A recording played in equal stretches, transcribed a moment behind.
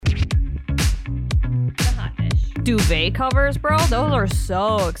duvet covers, bro. Those are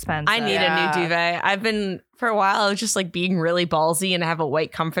so expensive. I need a new duvet. I've been, for a while, I was just like being really ballsy and I have a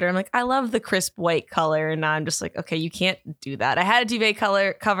white comforter. I'm like, I love the crisp white color. And now I'm just like, okay, you can't do that. I had a duvet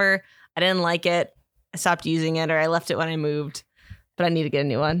cover. I didn't like it. I stopped using it, or I left it when I moved. But I need to get a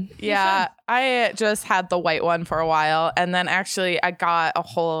new one. Yeah, I just had the white one for a while. And then actually I got a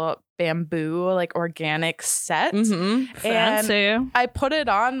whole bamboo, like organic set. Fancy. And I put it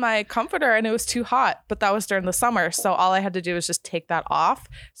on my comforter and it was too hot. But that was during the summer. So all I had to do was just take that off.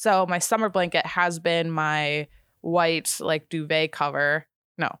 So my summer blanket has been my white like duvet cover.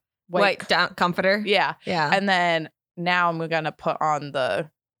 No. White down comforter. Yeah. Yeah. And then now I'm going to put on the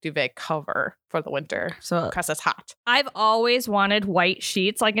duvet cover for the winter because it's hot. I've always wanted white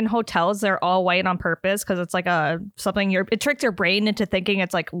sheets. Like in hotels, they're all white on purpose because it's like it tricks your brain into thinking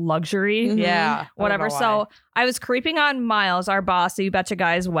it's like luxury. Mm-hmm. Yeah. Whatever. So I was creeping on Miles, our boss, the You Betcha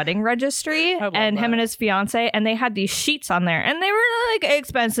Guy's wedding registry, and him and his fiance, and they had these sheets on there, and they were like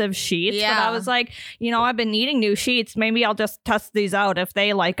expensive sheets. Yeah. But I was like, I've been needing new sheets. Maybe I'll just test these out if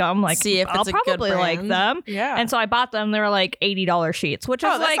they like them. Like, see if I'll probably like them. Yeah. And so I bought them. They were like $80 sheets, which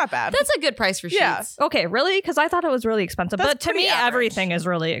is that's not bad. That's a good price for sheets. Yeah. Okay, really? Because I thought it was really expensive. That's but to me, average. everything is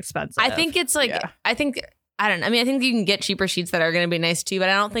really expensive. I think it's like, I think you can get cheaper sheets that are going to be nice too, but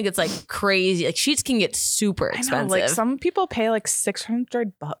I don't think it's like crazy. Like sheets can get super expensive. Like some people pay like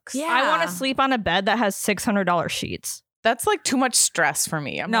 $600. Yeah. I want to sleep on a bed that has $600 sheets. That's like too much stress for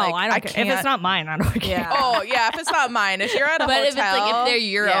me. I don't care. If it's not mine, I don't care. Yeah. Oh, yeah. If it's not mine. If you're at a hotel. But if they're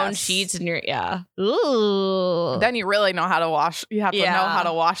your own sheets and Ooh. Then you really know how to wash. You have to know how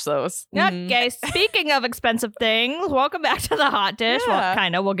to wash those. Okay. Speaking of expensive things, welcome back to the hot dish. Yeah. Well,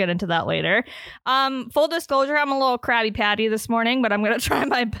 kind of. We'll get into that later. Full disclosure, I'm a little Crabby Patty this morning, but I'm going to try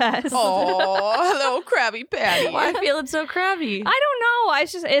my best. Oh, hello, Crabby Patty. Why I feel it's so crabby? I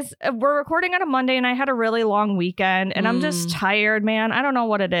don't know. We're recording on a Monday and I had a really long weekend and I'm just tired, man. I don't know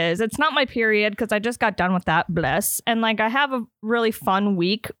what it is. It's not my period because I just got done with that, bless. And like I have a really fun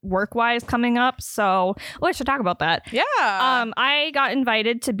week work-wise coming up. So I should talk about that. Yeah. I got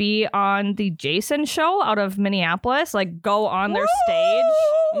invited to be on the Jason show out of Minneapolis, like go on their stage.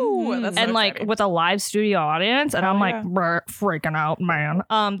 That's so and like exciting. with a live studio audience. And I'm like freaking out, man.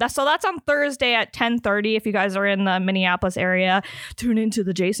 That's on Thursday at 10:30. If you guys are in the Minneapolis area, tune into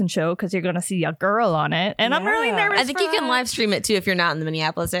the Jason show because you're gonna see a girl on it. And I'm really nervous. I think you can live stream it too if you're not in the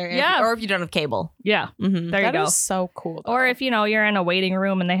Minneapolis area. Yeah. Or if you don't have cable. Yeah. There you That go. is so cool. Though. Or if you're in a waiting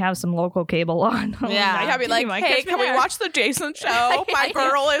room and they have some local cable on. Yeah. I gotta be like, hey, can we watch the Jason show? My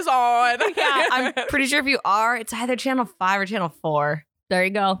girl is on. Yeah, I'm pretty sure if you are, it's either channel 5 or channel 4. There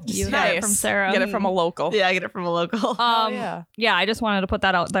you go. You got it from Sarah. Get it from a local. Yeah, I get it from a local. Yeah, I just wanted to put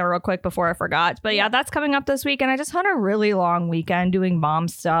that out there real quick before I forgot. But yeah, that's coming up this week. And I just had a really long weekend doing mom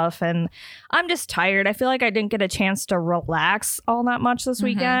stuff. And I'm just tired. I feel like I didn't get a chance to relax all that much this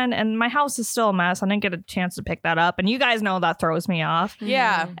weekend. And my house is still a mess. I didn't get a chance to pick that up. And you guys know that throws me off.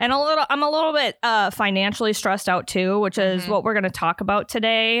 Yeah. And I'm a little bit financially stressed out too, which is what we're going to talk about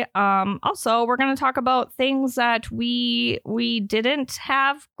today. Also, we're going to talk about things that we didn't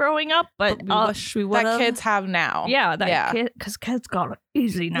have growing up, but we wish we would that kids have now. Yeah, because kids got it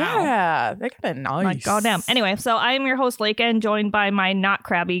easy now. Yeah, they got it nice. Like goddamn. Anyway, so I am your host Laken, joined by my not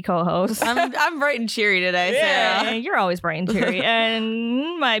crabby co-host. I'm bright and cheery today, Sarah. Yeah, you're always bright and cheery,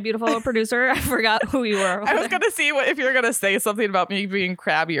 and my beautiful producer. I forgot who you were. I was gonna see if you're gonna say something about me being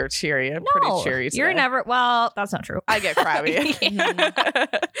crabby or cheery. I'm pretty cheery today. You're never. Well, that's not true. I get crabby,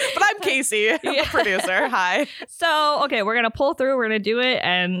 but I'm Casey, the producer. Hi. So okay, we're gonna pull through. We're gonna do it,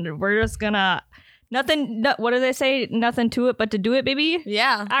 and we're just gonna. What do they say? Nothing to it but to do it, baby.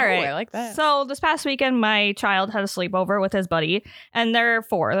 Yeah. All right. I like that. So this past weekend, my child had a sleepover with his buddy, and they're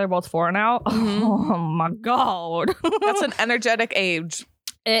 4. They're both 4 now. Oh my God. That's an energetic age.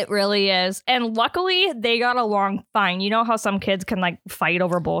 It really is. And luckily, they got along fine. You know how some kids can like fight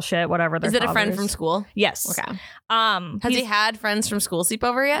over bullshit, whatever. Is it a friend from school? Yes. Okay. Has he had friends from school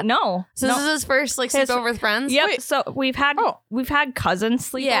sleepover yet? No. So this is his first like sleepover with friends? Yep. Wait. So we've had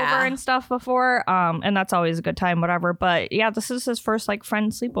cousins sleepover and stuff before. And that's always a good time, whatever. But yeah, this is his first like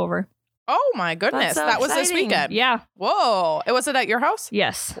friend sleepover. Oh my goodness. So that was this exciting. weekend. Yeah. Whoa. Was it at your house?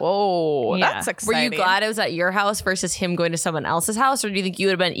 Yes. Whoa. Yeah. That's Were exciting. you glad it was at your house versus him going to someone else's house? Or do you think you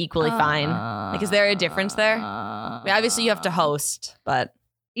would have been equally fine? Like, is there a difference there? I mean, obviously, you have to host, but...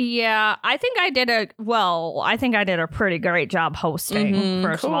 Yeah, I think I did a pretty great job hosting,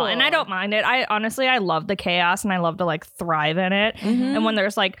 first of all. And I don't mind it. I love the chaos and I love to like thrive in it. And when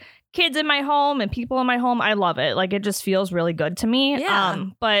there's like kids in my home and people in my home, I love it. Like it just feels really good to me. Yeah.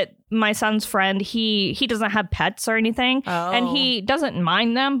 But my son's friend, he doesn't have pets or anything, and he doesn't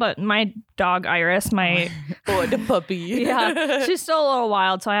mind them. But my dog Iris, my Oh, the puppy. Yeah, she's still a little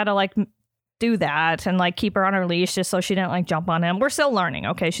wild, so I had to like do that and like keep her on her leash just so she didn't like jump on him. We're still learning,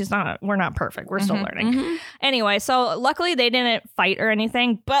 okay? We're not perfect. We're still learning. Anyway, so luckily they didn't fight or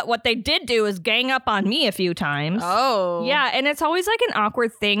anything, but what they did do is gang up on me a few times. Oh. Yeah, and it's always like an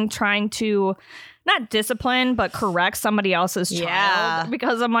awkward thing trying to not discipline, but correct somebody else's child. Yeah.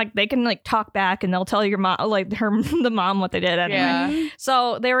 Because I'm like, they can like talk back and they'll tell your mom, like the mom what they did anyway. Yeah.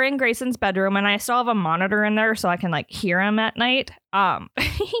 So they were in Grayson's bedroom and I still have a monitor in there so I can like hear him at night. And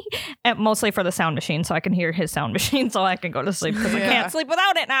mostly for the sound machine, so I can hear his sound machine so I can go to sleep because I can't sleep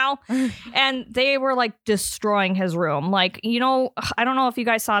without it now. And they were like destroying his room. Like, you know, I don't know if you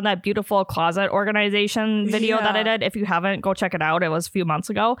guys saw that beautiful closet organization video that I did. If you haven't, go check it out. It was a few months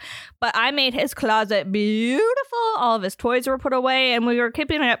ago. But I made his closet beautiful. All of his toys were put away and we were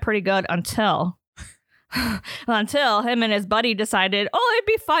keeping it pretty good until him and his buddy decided, oh, it'd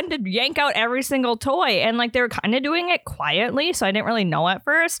be fun to yank out every single toy. And like they were kind of doing it quietly, so I didn't really know at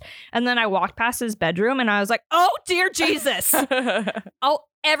first. And then I walked past his bedroom and I was like, oh, dear Jesus. Oh,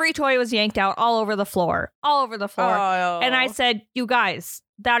 every toy was yanked out all over the floor. And I said, you guys,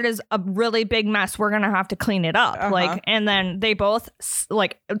 that is a really big mess. We're going to have to clean it up. Like, and then they both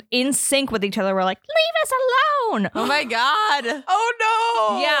like in sync with each other were like, leave us alone. Oh my God.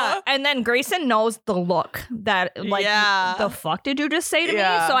 Oh no. Yeah. And then Grayson knows the look that like, the fuck did you just say to me?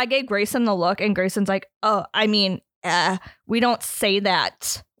 So I gave Grayson the look and Grayson's like, oh, I mean, we don't say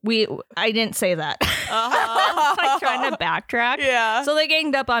that. I didn't say that. Like trying to backtrack. Yeah. So they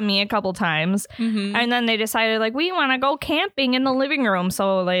ganged up on me a couple times. And then they decided like, we want to go camping in the living room.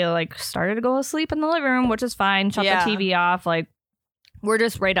 So they like started to go to sleep in the living room, which is fine. Shut the TV off. Like we're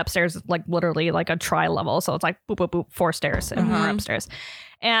just right upstairs, like literally like a tri-level. So it's like boop, boop, boop, 4 stairs and we're upstairs.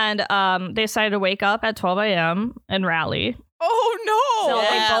 And they decided to wake up at 12 a.m. and rally. Oh no!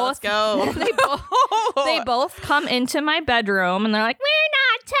 So let's go. They both come into my bedroom and they're like, "We're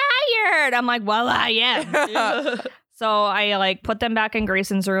not tired." I'm like, "Well, I am." So I like put them back in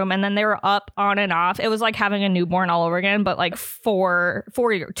Grayson's room, and then they were up on and off. It was like having a newborn all over again, but like 2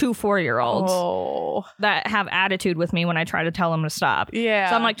 4-year-olds that have attitude with me when I try to tell them to stop.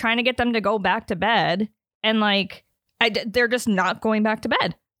 Yeah. So I'm like trying to get them to go back to bed, and like they're just not going back to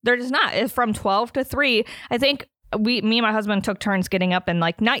bed. They're just not. It's from 12 to 3. I think me and my husband took turns getting up and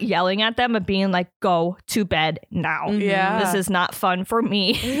like not yelling at them, but being like, go to bed now. Yeah. This is not fun for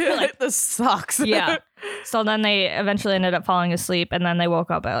me. Like, this sucks. Yeah. So then they eventually ended up falling asleep and then they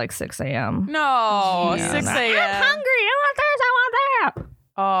woke up at like 6 a.m. No, Yeah. 6 a.m. I'm hungry. I want this. I want that.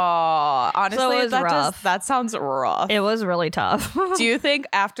 Oh, honestly, So it was rough. that sounds rough. It was really tough. Do you think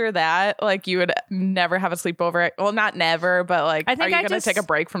after that, like, you would never have a sleepover? Well, not never, but like, I think are you going to take a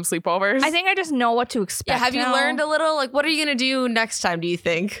break from sleepovers? I think I just know what to expect. Yeah, have you now. learned a little? Like, what are you going to do next time, do you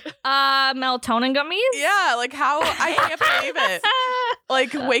think? Melatonin gummies? Yeah, like how I can't believe it.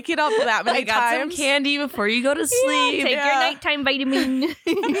 Like waking up that many I got times. some candy before you go to sleep. Take your nighttime vitamin.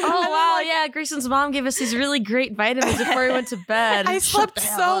 Oh, wow. Yeah, Grayson's mom gave us these really great vitamins before we went to bed. I slept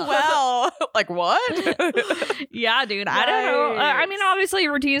so well. Like, what? Yeah, dude. I don't know. I mean, obviously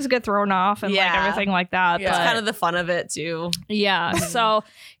routines get thrown off and like Yeah. everything like that. Yeah. It's But kind of the fun of it, too. yeah. So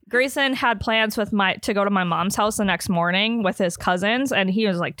Grayson had plans to go to my mom's house the next morning with his cousins, and he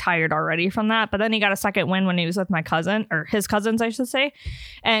was like tired already from that. But then he got a second win when he was with my cousin, or his cousins, I should say.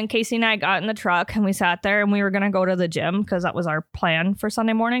 And Casey and I got in the truck and we sat there and we were gonna go to the gym because that was our plan for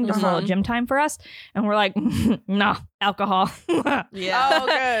Sunday morning, just a little gym time for us. And we're like, no, alcohol. Yeah. Oh,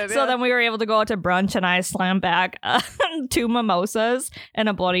 good. So then we were able to go out to brunch and I slammed back 2 mimosas and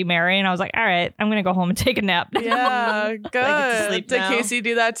a Bloody Mary. And I was like, all right, I'm going to go home and take a nap. Yeah, good. sleep Did now. Casey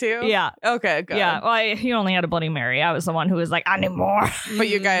do that too? Yeah. Okay, good. Yeah. Well, he only had a Bloody Mary. I was the one who was like, I need more. But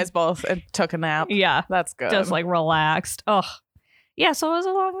you guys both took a nap. Yeah. That's good. Just like relaxed. Oh, yeah. So it was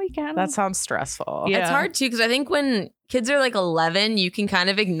a long weekend. that sounds stressful. Yeah. It's hard, too, because I think when kids are like 11, you can kind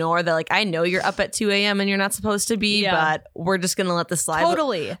of ignore that, like, I know you're up at 2 a.m. and you're not supposed to be, Yeah. but we're just going to let this slide.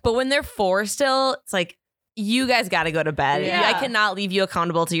 Totally. But when they're 4 still, it's like, you guys got to go to bed. Yeah. I cannot leave you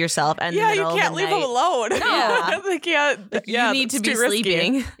accountable to yourself. And Yeah, you can't leave them alone. Yeah. They can't. You need to it's be too risky.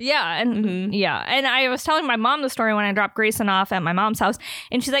 sleeping. Yeah. And Mhm. yeah. And I was telling my mom the story when I dropped Grayson off at my mom's house.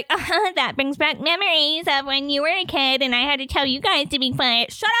 And she's like, that brings back memories of when you were a kid and I had to tell you guys to be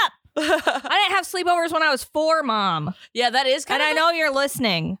quiet. Shut up. I didn't have sleepovers when I was 4, Mom. Yeah, that is kind And I of. know you're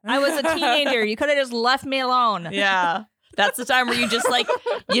listening. I was a teenager. You could have just left me alone. Yeah. That's the time where you just like,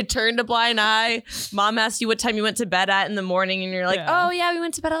 you turned a blind eye. Mom asked you what time you went to bed at in the morning. And you're like, Yeah. oh, yeah, we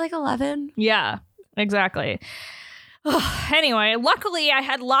went to bed at like 11. Yeah, exactly. Anyway, luckily I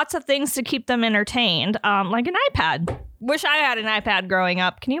had lots of things to keep them entertained, like an iPad. Wish I had an iPad growing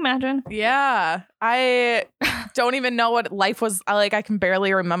up. Can you imagine? Yeah. I don't even know what life was like. I can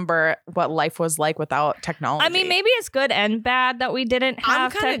barely remember what life was like without technology. I mean, maybe it's good and bad that we didn't have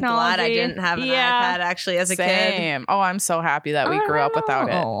I'm kind of technology. glad I didn't have an iPad actually as a kid. Same. Oh, I'm so happy that we grew up without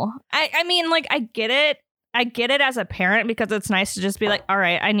it. I mean, like, I get it. I get it as a parent because it's nice to just be like, all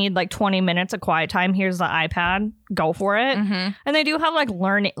right, I need like 20 minutes of quiet time. Here's the iPad. Go for it. Mm-hmm. And they do have like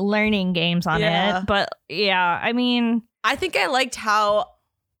learning games on it. But yeah, I mean, I think I liked how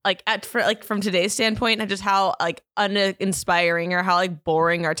from today's standpoint, just how like uninspiring or how like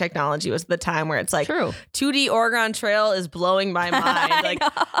boring our technology was at the time, where it's like true. 2D Oregon Trail is blowing my mind. Like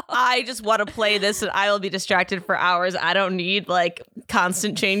I just want to play this and I will be distracted for hours. I don't need like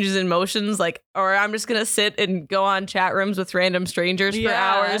constant changes in motions, like, or I'm just gonna sit and go on chat rooms with random strangers for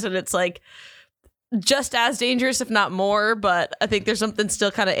hours, and it's like just as dangerous, if not more. But I think there's something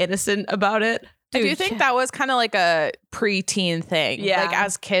still kind of innocent about it. Dude, do you think that was kind of like a preteen thing? Yeah. Like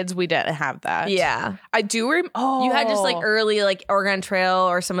as kids, we didn't have that. Yeah. I do You had just like early like Oregon Trail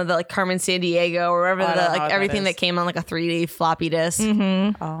or some of the like Carmen San Diego or wherever everything that came on like a 3D floppy disk.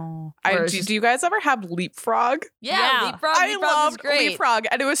 Mm-hmm. Oh. Do you guys ever have Leapfrog? Yeah. Leapfrog. I loved Leapfrog.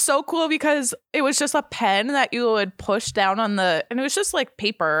 And it was so cool because it was just a pen that you would push down on and it was just like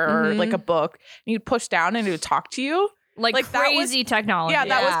paper or like a book. And you'd push down and it would talk to you. Like crazy technology. Yeah,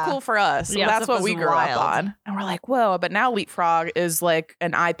 that was cool for us. Yeah, that's what we grew up on. And we're like, whoa, but now Leapfrog is like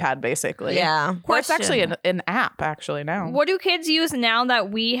an iPad basically. Yeah. Or it's actually an app actually now. What do kids use now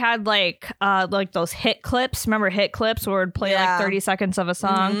that we had like those hit clips? Remember hit clips where it'd play like 30 seconds of a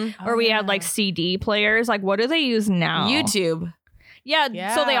song? Mm-hmm. Or we had like CD players. Like what do they use now? YouTube.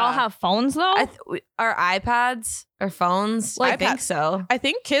 Yeah. So they all have phones though? Our iPads or phones? I think so. I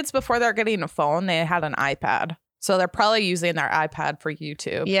think kids before they're getting a phone, they had an iPad. So they're probably using their iPad for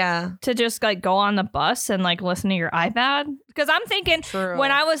YouTube. Yeah. To just like go on the bus and like listen to your iPad. Because I'm thinking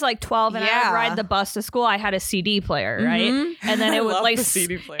when I was like 12 and I would ride the bus to school, I had a CD player, right? And then it would like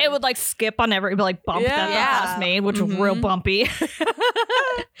it would like skip on every like bump that the bus made, which was real bumpy.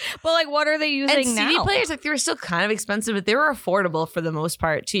 But like, what are they using now? CD players, like they were still kind of expensive, but they were affordable for the most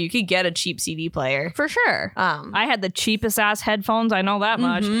part too. You could get a cheap CD player for sure. I had the cheapest ass headphones. I know that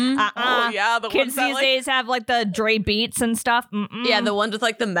much. Oh yeah, the kids these days have like the Dre Beats and stuff. Yeah, the ones with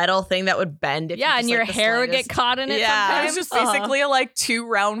like the metal thing that would bend. If and your hair would get caught in it. Yeah, it was just basically like 2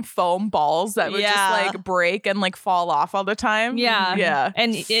 round foam balls that would just like break and like fall off all the time. Yeah.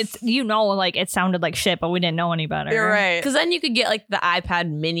 And it's like it sounded like shit, but we didn't know any better. You're right. Because then you could get like the iPad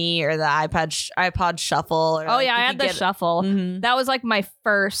Mini or the iPod Shuffle. Or, I had the Shuffle. That was like my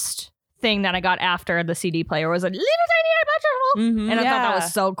first thing that I got after the CD player was a little tiny iPad Shuffle, and I thought that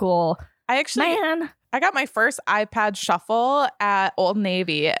was so cool. I got my first iPad Shuffle at Old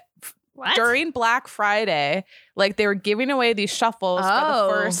Navy. What? During Black Friday, like they were giving away these shuffles for the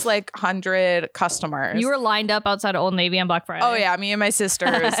first like 100 customers. You were lined up outside of Old Navy on Black Friday. Oh yeah, me and my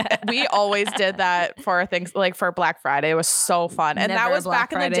sisters. We always did that for things like for Black Friday. It was so fun. And that was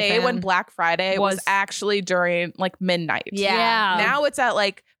back in the day when Black Friday was actually during like midnight. Yeah. Now it's at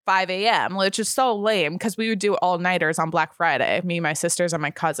like 5 a.m., which is so lame because we would do all-nighters on Black Friday. Me, my sisters, and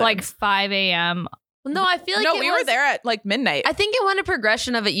my cousins. Like 5 a.m. No, I feel like we were there at like midnight. I think it went a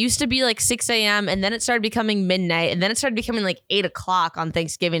progression of it used to be like 6 a.m. and then it started becoming midnight and then it started becoming like 8 o'clock on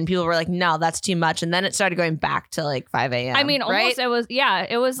Thanksgiving. People were like, no, that's too much. And then it started going back to like 5 a.m. I mean, almost it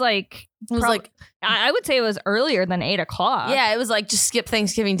was like I would say it was earlier than 8 o'clock. Yeah, it was like just skip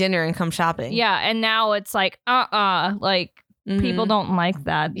Thanksgiving dinner and come shopping. Yeah, and now it's like people don't like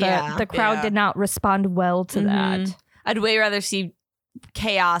that. The crowd did not respond well to that. I'd way rather see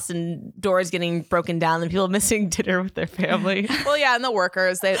chaos and doors getting broken down than people missing dinner with their family. Well, yeah, and the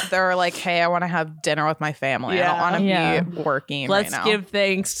workers, they're like, hey, I want to have dinner with my family. I don't want to be working Let's right now. give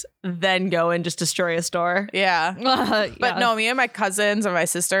thanks, then go and just destroy a store. Yeah. But no, me and my cousins and my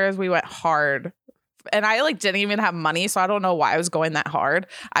sisters, we went hard. And I like didn't even have money, so I don't know why I was going that hard.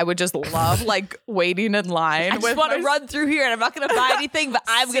 I would just love like waiting in line. I just want to run through here, and I'm not going to buy anything, but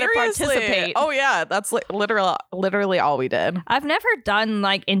I'm going to participate. Oh yeah, that's like literally all we did. I've never done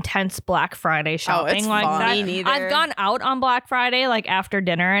like intense Black Friday shopping it's like fun. that. Me neither. I've gone out on Black Friday like after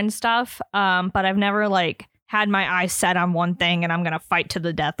dinner and stuff, but I've never like had my eyes set on one thing and I'm gonna fight to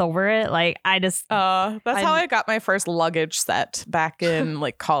the death over it. Like I just that's how I got my first luggage set back in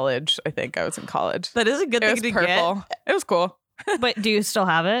like college. I think I was in college. That is a good thing to get. It was cool. But do you still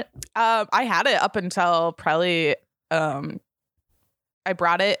have it? I had it up until probably I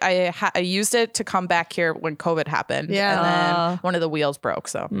brought it. I used it to come back here when COVID happened. Yeah. And then one of the wheels broke,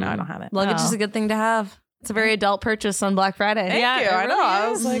 so now I don't have it. Luggage is a good thing to have. It's a very adult purchase on Black Friday. Thank Yeah, you. it I know. really I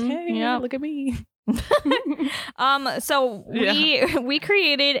was is. like, hey, Yeah. look at me. So we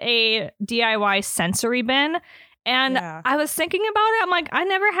created a DIY sensory bin, and Yeah. I was thinking about it. I'm like, I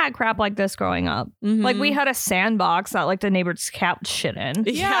never had crap like this growing up. Mhm. Like we had a sandbox that like the neighbor's cat shit in,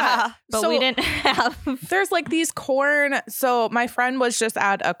 Yeah. but So- we didn't have. There's like these corn. So my friend was just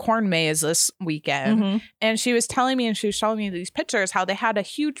at a corn maze this weekend, Mhm. and she was telling me, and she was showing me these pictures how they had a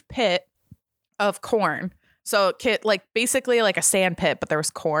huge pit of corn. So like basically like a sand pit, but there was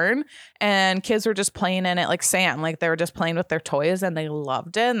corn, and kids were just playing in it like sand. Like they were just playing with their toys, and they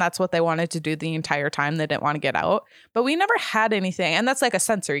loved it, and that's what they wanted to do the entire time. They didn't want to get out, but we never had anything, and that's like a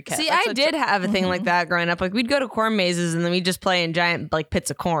sensory kit. See, That's I a- did have a thing like that growing up. Like we'd go to corn mazes and then we'd just play in giant like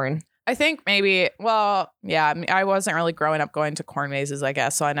pits of corn. I think maybe. Well, yeah, I mean, I wasn't really growing up going to corn mazes, I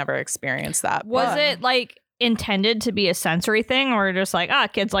guess, so I never experienced that. Was but- it like intended to be a sensory thing, or just like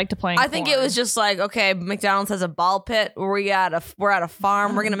kids like to play? In I think it corn? was just like, okay, McDonald's has a ball pit. We're at a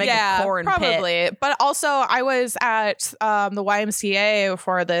farm. We're gonna make a corn pit. probably. But also, I was at the YMCA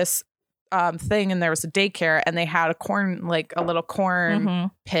for this thing, and there was a daycare, and they had a little corn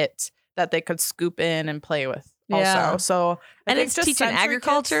Mhm. pit that they could scoop in and play with. Yeah. Also, so I And think it's just teaching sensory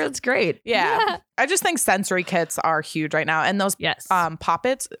agriculture. kits- It's great. yeah, I just think sensory kits are huge right now, and those Yes.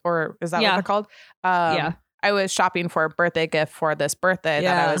 poppets, or is that Yeah. what they're called? Yeah. I was shopping for a birthday gift for this birthday that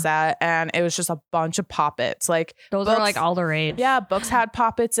Yeah. I was at, and it was just a bunch of poppets. Like Those books- are like all the rage. yeah, books had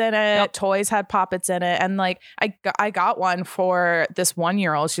poppets in it, Yep. toys had poppets in it, and like I got one for this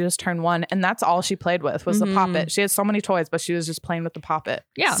 1-year-old. She just turned 1, and that's all she played with was Mhm. the poppet. She had so many toys, but she was just playing with the poppet.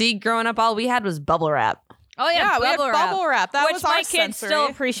 Yeah. See, growing up, all we had was bubble wrap. Oh yeah, we had bubble wrap. That which was my our kid sensory. still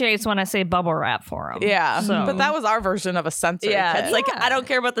appreciates when I say bubble wrap for him. Yeah, So- but that was our version of a sensory Yeah, kit. it's like I don't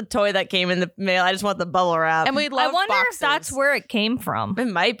care about the toy that came in the mail. I just want the bubble wrap. and we I love wonder boxes. if that's where it came from. it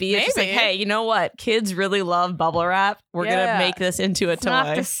might be. It's just like, Maybe. hey, you know what? Kids really love bubble wrap. We're Yeah. gonna make this into a It's toy.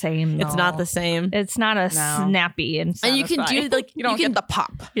 not the same. It's not the same. It's not a No. snappy and And you can do satisfying. like you don't can, get the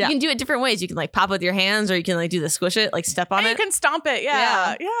pop. You can do it different ways. You can like pop with your hands, or you can like do the squish it, like step on And it. you can stomp it.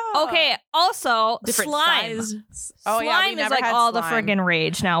 Yeah. Okay. Also, Different slime. size. Oh, yeah, we Slime is never like had all slime. the friggin'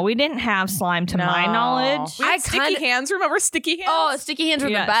 rage now. We didn't have slime to my No. knowledge. We had I sticky kinda- hands. Remember sticky hands? Oh, sticky hands were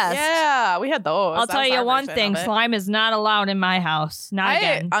Yes. the best. yeah, we had those. I'll That tell was you our one version thing: of it. slime is not allowed in my house. Not I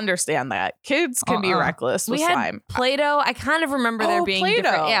again. understand that kids can be Uh-uh. reckless with We had slime. Play-Doh. I kind of remember there Oh, being Play-Doh.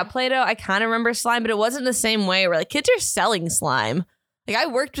 different. Yeah, Play-Doh. I kind of remember slime, but it wasn't the same way where like kids are selling slime. Like I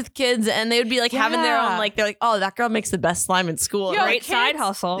worked with kids and they would be like having their own Yeah. like they're like, oh, that girl makes the best slime in school. Yo, Right? Great kids- side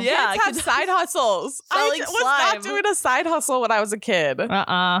hustle. Yeah. Kids had side hustles. I Selling was not slime. doing a side hustle when I was a kid.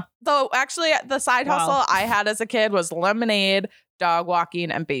 Uh-uh. Though actually, the side Wow. hustle I had as a kid was lemonade, dog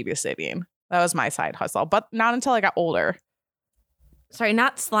walking, and babysitting. That was my side hustle, but not until I got older. Sorry,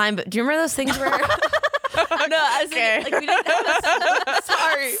 not slime, but do you remember those things where No, I was thinking, like we didn't have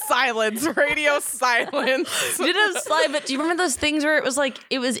sorry. Silence. Radio silence. We didn't have slime, but do you remember those things where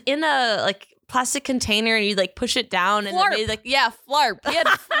it was in a like plastic container and you like push it down and Flarp. it made like flarp. We had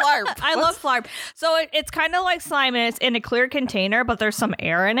flarp. I love flarp. So it's kind of like slime, and it's in a clear container, but there's some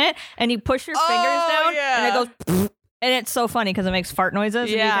air in it, and you push your fingers down, and it goes. And it's so funny because it makes fart noises. And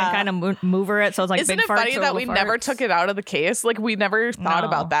you Yeah. can kind of mover it, so it's like Isn't big it farts funny or that little we never farts. took it out of the case? Like we never thought No.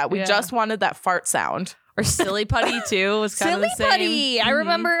 about that. We Yeah. just wanted that fart sound. Or silly putty too was kind Silly of the same. putty. I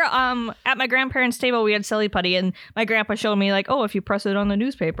remember at my grandparents' table we had silly putty, and my grandpa showed me like, oh, if you press it on the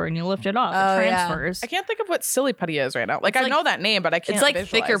newspaper and you lift it off, Oh, it yeah. transfers. I can't think of what silly putty is right now. Like It's I like- know that name, but I can't. It's like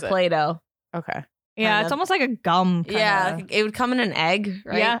visualize thicker it. Play-Doh. Okay. Yeah, kind it's of. almost like a gum. Kinda. Yeah, it would come in an egg,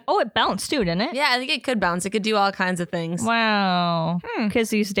 right? Yeah. Oh, it bounced too, didn't it? Yeah, I think it could bounce. It could do all kinds of things. Wow. Kids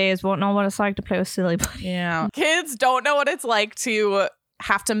these days won't know what it's like to play with silly putty. Yeah. Kids don't know what it's like to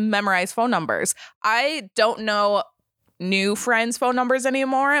have to memorize phone numbers. I don't know new friends' phone numbers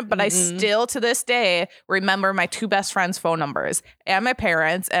anymore, but I still to this day remember my two best friends' phone numbers and my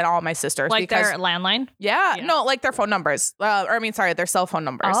parents and all my sisters. Like because, their landline. yeah, Yeah. no, like their phone numbers. Their cell phone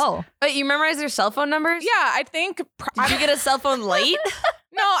numbers. Oh. Wait, you memorize their cell phone numbers? Yeah, I think. Did you get a cell phone late?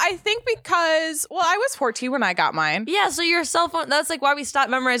 No, I think because I was 14 when I got mine. Yeah, so your cell phone, that's like why we stopped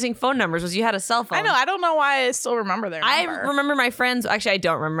memorizing phone numbers was you had a cell phone. I know. I don't know why I still remember their I number. remember my friends. Actually, I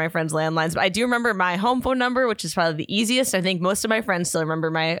don't remember my friends' landlines, but I do remember my home phone number, which is probably the easiest. I think most of my friends still remember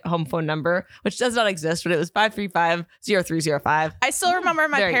my home phone number, which does not exist, but it was 535-0305. I still remember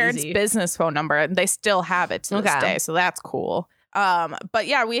my Very parents' easy. business phone number, and they still have it to this Okay. day. So that's cool. But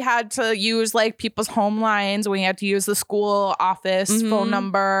yeah, we had to use like people's home lines. We had to use the school office phone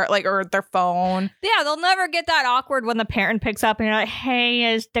number, like, or their phone. Yeah, they'll never get that awkward when the parent picks up and you're like,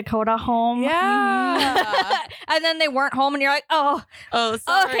 hey, is Dakota home? Yeah. And then they weren't home and you're like, oh,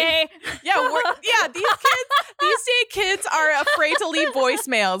 sorry. okay. Yeah, these day kids are afraid to leave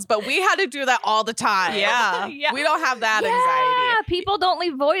voicemails, but we had to do that all the time. Yeah. We don't have that anxiety. Yeah, people don't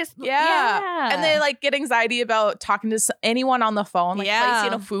leave voice. Yeah. And they like get anxiety about talking to anyone on the phone, like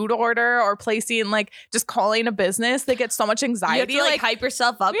placing a food order or placing like just calling a business. They get so much anxiety. You have to like hype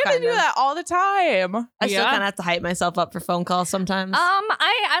yourself up. We have to do that all the time. I still kind of have to hype myself up for phone calls sometimes.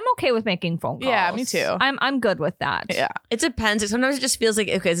 I'm okay with making phone calls. Yeah, me too. I'm good with that. Yeah. It depends. Sometimes it just feels like,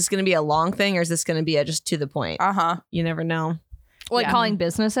 okay, is this going to be a long thing or is this going to be just to the point? You never know. Like calling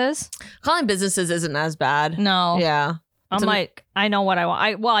businesses? Calling businesses isn't as bad. No. Yeah. I'm like, I know what I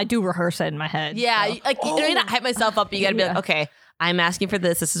want. I do rehearse it in my head. Yeah. So. Like, you know, not hype myself up, but you got to be like, okay, I'm asking for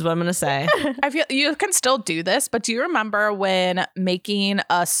this. This is what I'm going to say. I feel you can still do this, but do you remember when making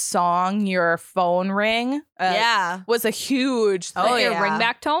a song your phone ring? Was a huge thing.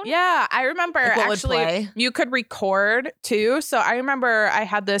 Ringback tone? Yeah, I remember actually you could record too. So I remember I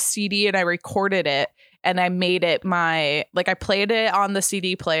had this CD and I recorded it. And I made it I played it on the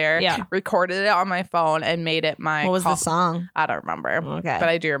CD player, recorded it on my phone, and made it my What was the song? I don't remember. Okay. But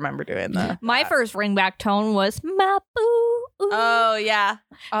I do remember doing that. My first ringback tone was my boo. Oh, yeah.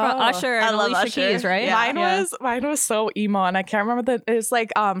 From Usher and Alicia Keys, right? Yeah. Mine was so emo, and I can't remember it's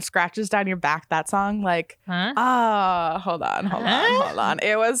like Scratches Down Your Back, that song. Like, hold on.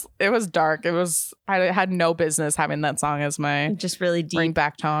 It was dark. I had no business having that song as my just really deep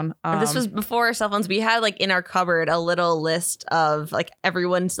ringback tone. This was before our cell phones. We had like in our cupboard a little list of like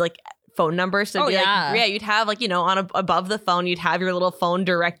everyone's like phone number. So you'd have like, you know, above the phone, you'd have your little phone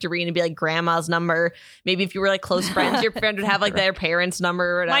directory and it'd be like grandma's number. Maybe if you were like close friends, your friend would have like their parents' number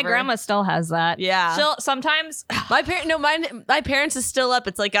or whatever. My grandma still has that. Yeah. Still, sometimes my parents is still up.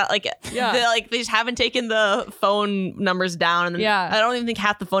 It's like they just haven't taken the phone numbers down. And I don't even think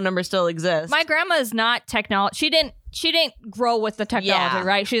half the phone numbers still exist. My grandma is not technology. She didn't grow with the technology,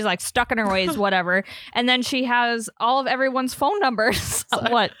 right? She's like stuck in her ways, whatever. And then she has all of everyone's phone numbers.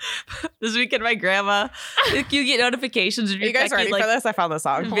 What? This weekend, my grandma, you get notifications. Are you guys ready for this? I found the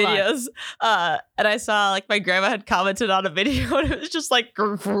song. Videos. And I saw like my grandma had commented on a video and it was just like,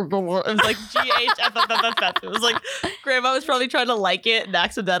 it was like GHFFFF. It was like grandma was probably trying to like it and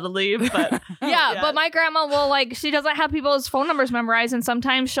accidentally. But but my grandma will like, she doesn't have people's phone numbers memorized. And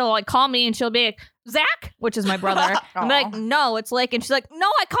sometimes she'll like call me and she'll be like, Zach, which is my brother. I'm like, no, it's Laken. She's like, no,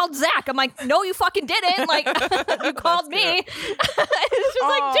 I called Zach. I'm like, no, you fucking didn't. Like, you called me. It's just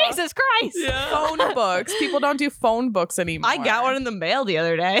like, Jesus Christ. Yeah. Phone books. People don't do phone books anymore. I got one in the mail the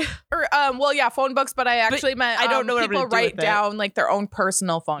other day. Or, phone books, but I actually meant I don't know what people write down like their own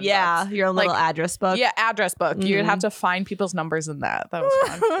personal phone books. Yeah, your own little address book. Yeah, address book. Mm-hmm. You'd have to find people's numbers in that. That was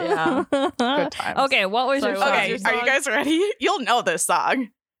fun. Yeah. Good times. Okay, what was your song? Okay, are you guys ready? You'll know this song.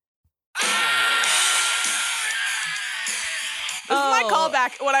 This is my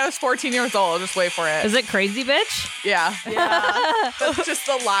callback when I was 14 years old. Just wait for it. Is it Crazy Bitch? Yeah. That's just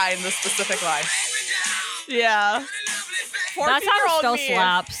the line, the specific line. Yeah. That song still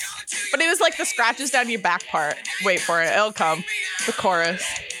slaps. But it was like the scratches down your back part. Wait for it. It'll come. The chorus.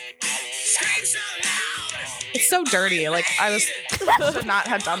 It's so dirty. Like, I should not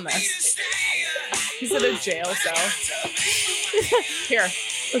have done this. He's in a jail cell. Here.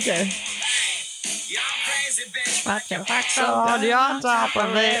 Okay. Watch your back on your top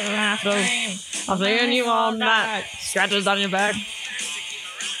of it. I'm seeing you all night. Scratches on your back.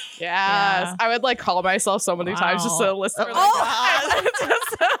 Yes. Yeah. I would like call myself so many times just to listen.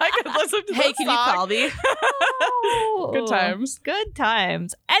 I could listen to Hey, can you call me? Good times. Good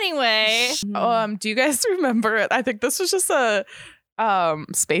times. Anyway. Do you guys remember it? I think this was just a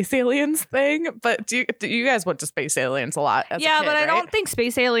space aliens thing, but do you guys went to space aliens a lot as a kid, but I don't think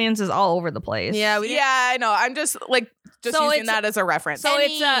space aliens is all over the place. Yeah, I know. I'm just using that as a reference. So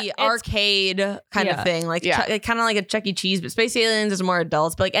it's a arcade kind of thing, like kind of like a Chuck E. Cheese, but space aliens is more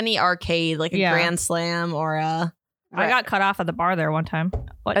adults. But like any arcade, like a Grand Slam or a. I got cut off at the bar there one time.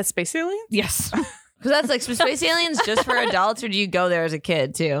 What? As space aliens? Yes. Because that's like space aliens just for adults, or do you go there as a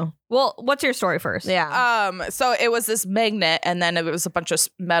kid too? Well, what's your story first? Yeah. So it was this magnet, and then it was a bunch of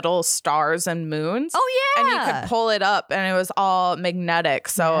metal stars and moons. Oh yeah. And you could pull it up, and it was all magnetic.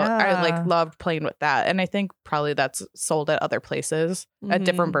 So I loved playing with that, and I think probably that's sold at other places at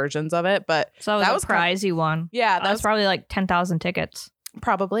different versions of it. But so that was a pricey one. Yeah, that was probably like 10,000 tickets.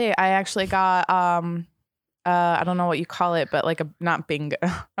 Probably. I actually got I don't know what you call it, but like not bingo.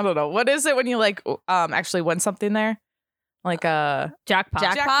 I don't know. What is it when you like actually win something there? like a Jackpot.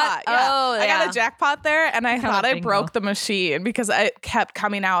 jackpot. Yeah. Oh, I got yeah. a jackpot there, and I Kind of thought I bingo. broke the machine because it kept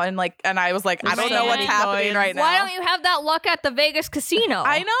coming out, and I was like, I don't know what's so many happening coins. right now. Why don't you have that luck at the Vegas casino?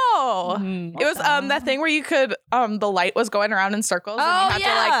 I know. Mhm. It was that thing where you could the light was going around in circles and Oh, you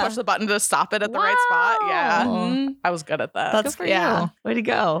had to like yeah. push the button to stop it at the right spot. Yeah. Wow. Mhm. I was good at that. That's for yeah. you. Way to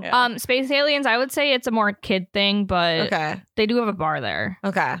go. Yeah. Space Aliens, I would say it's a more kid thing, but Okay. they do have a bar there.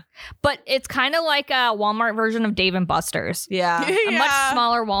 Okay. But it's kind of like a Walmart version of Dave and Buster's. Yeah. A much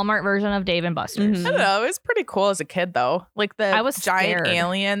smaller Walmart version of Dave and Buster's. Mhm. I don't know. It was pretty cool as a kid though. Like the I was giant scared.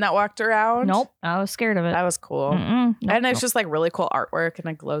 alien that walked around. Nope, I was scared of it. That was cool. Mm-mm. Nope, And it's nope. just like really cool artwork and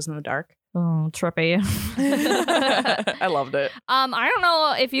it glows in the dark. Oh, trippy. I loved it. I don't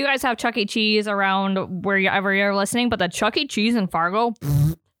know if you guys have Chuck E. Cheese around wherever you're listening, but the Chuck E. Cheese in Fargo,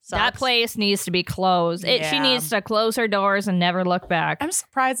 that Sucks. place needs to be closed. She Yeah. needs to close her doors and never look back. I'm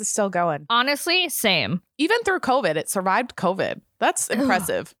surprised it's still going. Honestly, same. Even through COVID, it survived COVID. That's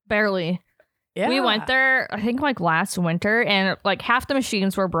impressive. Barely. Yeah. We went there, I think, like last winter, and like half the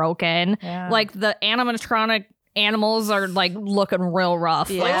machines were broken. Yeah. Like the animatronic animals are like looking real rough.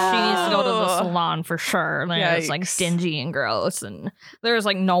 Like she needs to go to the Yeah. salon for sure. And it's like Yikes. dingy and gross, and there was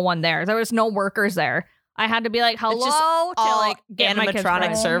like no one there. There was no workers there. I had to be like, hello, just to all like get my kids animatronic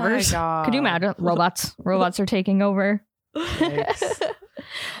ready. servers. Oh my God. Could you imagine robots? Robots are taking over.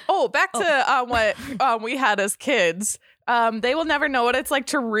 Oh, back to what we had as kids. They will never know what it's like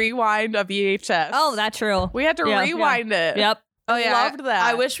to rewind a VHS. Oh, that's true. we had to Yeah. rewind it. Yep, Oh yeah. Loved that.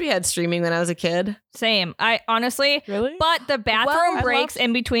 I wish we had streaming when I was a kid. same. I honestly. Really? But the bathroom Well, I breaks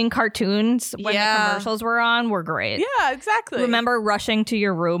in between cartoons when the Yeah. commercials were on were great. Yeah, exactly. Remember rushing to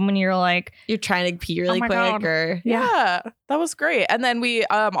your room when you're like, You're trying to pee really my quick, God. or Yeah, that was great. And then we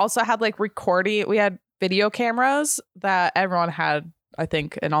also had like recording. We had video cameras that everyone had. I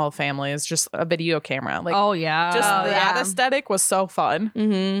think in all families, just a video camera. Like oh yeah, just Oh, that yeah. aesthetic was so fun.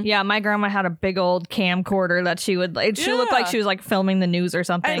 Mm-hmm. yeah. My grandma had a big old camcorder that she would like. She looked like Yeah. she was like filming the news or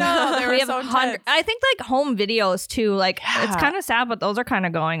something. I know, they were We have so intense. I think like home videos too. Like it's Yeah. kind of sad, but those are kind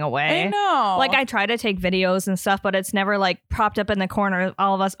of going away. I know. Like I try to take videos and stuff, but it's never like propped up in the corner of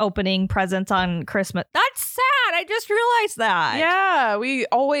all of us opening presents on Christmas. That's sad. I just realized that. yeah, we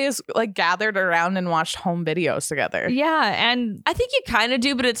always like gathered around and watched home videos together. Yeah, and I think you kind of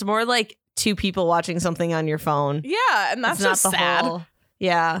do, but it's more like two people watching something on your phone. Yeah, and that's It's not just the sad. whole.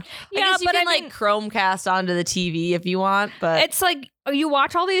 Yeah. yeah, I guess you but can I like mean, Chromecast onto the TV if you want, but it's like you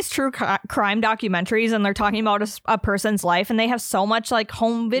watch all these true crime documentaries and they're talking about a person's life and they have so much like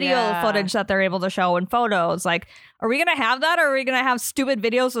home video Yeah. footage that they're able to show and photos. Like, are we going to have that or are we going to have stupid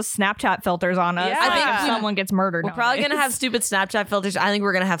videos with Snapchat filters on us? Yeah. I think I if think someone gets murdered. we're probably gonna have stupid Snapchat filters. I think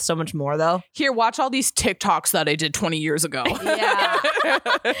we're gonna have so much more though. Here, watch all these TikToks that I did 20 years ago. Yeah.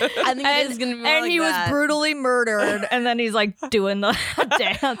 I think it is gonna be more and like he that. was brutally murdered and then he's like doing the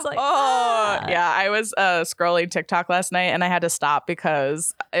dance. Like, Oh, yeah. I was scrolling TikTok last night and I had to stop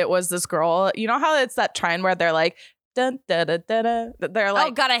because it was this girl. You know how it's that trend where they're like, dun, da, da, da, da. They're Oh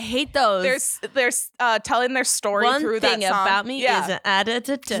like, God, I hate those. they're telling their story One through thing that song. about me Yeah. is some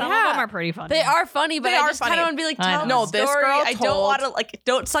of Yeah. them are pretty funny. they are funny, but They I are just kind funny. of want to be like, I tell know. the No, this story. girl I don't told- want to like,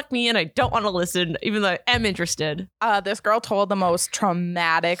 don't suck me in. I don't want to listen, even though I am interested. This girl told the most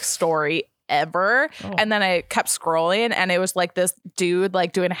traumatic story ever. Oh. And then I kept scrolling and it was like this dude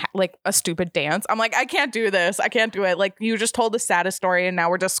like doing like a stupid dance. I'm like, I can't do this. I can't do it. Like you just told the saddest story and now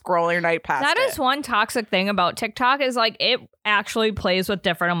we're just scrolling right past That it. is one toxic thing about TikTok is like it actually plays with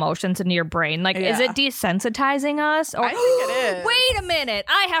different emotions into your brain. Like, is Yeah. it desensitizing us? Or I think it is. Wait a minute.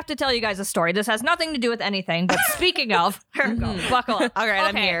 I have to tell you guys a story. This has nothing to do with anything. But speaking of, here we go. Buckle up. All right,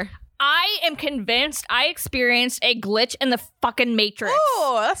 I'm Okay. here. I am convinced I experienced a glitch in the fucking Matrix.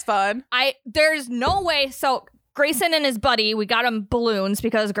 Oh, that's fun. There's no way. So Grayson and his buddy, we got him balloons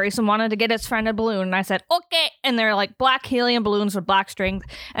because Grayson wanted to get his friend a balloon. And I said, okay. And they're like black helium balloons with black strings.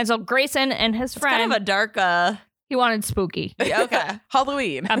 And so Grayson and his It's friend, kind of a dark. he wanted spooky. Yeah, okay.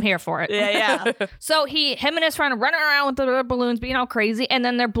 Halloween. I'm here for it. Yeah. So him and his friend are running around with the balloons, being all crazy, and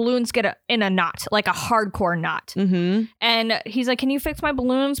then their balloons get in a knot, like a hardcore knot. Mm-hmm. And he's like, "Can you fix my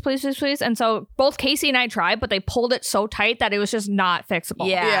balloons, please, please, please?" And so both Casey and I tried, but they pulled it so tight that it was just not fixable.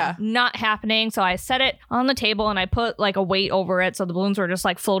 Yeah. Not happening. So I set it on the table and I put like a weight over it, so the balloons were just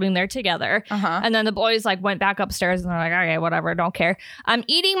like floating there together. Uh-huh. And then the boys like went back upstairs and they're like, "Okay, whatever, don't care." I'm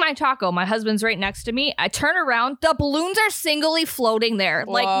eating my taco. My husband's right next to me. I turn around, the balloons are singly floating there,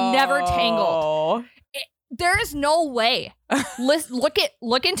 like never tangled. There is no way.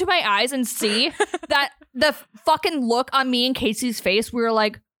 Look into my eyes and see that the fucking look on me and Casey's face. We were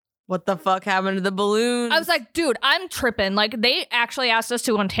like, What the fuck happened to the balloons? I was like, dude, I'm tripping. Like, they actually asked us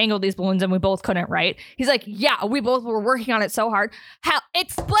to untangle these balloons and we both couldn't, right? He's like, yeah, we both were working on it so hard. How?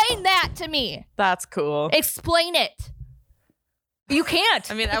 Explain that to me. That's cool. Explain it. You can't.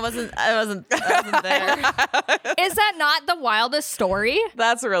 I mean, I wasn't there. Is that not the wildest story?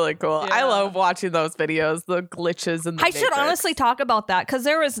 That's really cool. Yeah. I love watching those videos, the glitches in the I should honestly talk about that because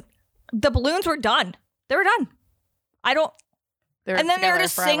the balloons were done. They were done. And then they were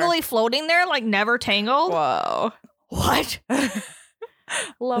just singly floating there, like never tangled. Whoa. What?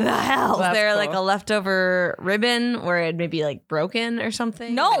 Love the hell? Was there like a leftover ribbon where it maybe like broken or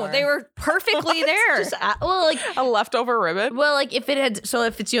something? No, Or- they were perfectly there. Just like a leftover ribbon? if it had, so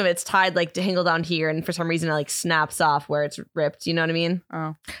if it's it's tied like to tangle down here, and for some reason it like snaps off where it's ripped. You know what I mean?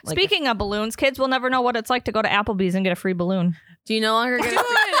 Oh. Like Speaking of balloons, kids will never know what it's like to go to Applebee's and get a free balloon. do you no longer get? Dude,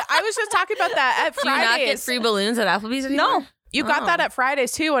 I was just talking about that at Do you not get Fridays. free balloons at Applebee's anymore? No. You got that at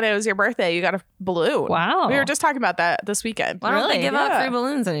Fridays too when it was your birthday. You got a balloon. Wow. We were just talking about that this weekend. Why don't they Really? give out Yeah. free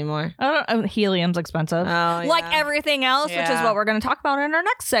balloons anymore? Helium's expensive. Oh, Like yeah. everything else, which is Yeah. what we're going to talk about in our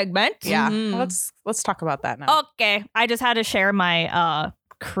next segment. Yeah. Mhm. Let's talk about that now. Okay. I just had to share my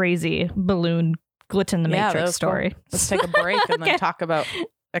crazy balloon glitch in the Yeah, that Matrix was cool. story. Let's take a break and Okay. then talk about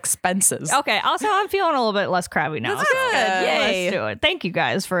expenses. Okay. Also, I'm feeling a little bit less crabby now. That's good. Yay. Let's do it. Thank you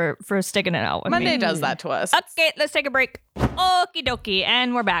guys for sticking it out with Monday me. does that to us. Okay, let's take a break. Okie dokie,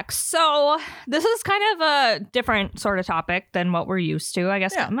 and we're back. So this is kind of a different sort of topic than what we're used to, I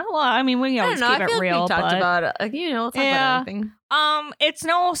guess. Yeah. Well, I mean, we I always don't know. keep I it feel real, like we talked but about it. Like, we'll talk Yeah. about anything. it's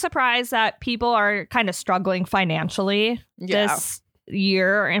no surprise that people are kind of struggling financially Yeah. this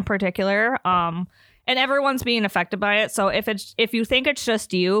year in particular. And everyone's being affected by it. So if you think it's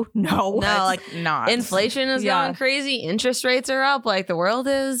just you, no. No, like Not. inflation is Yeah. going crazy. Interest rates are up like the world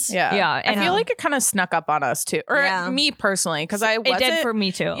is. Yeah. Yeah, I and, feel like it kind of snuck up on us too. Or Yeah. me personally, because I it wasn't. did for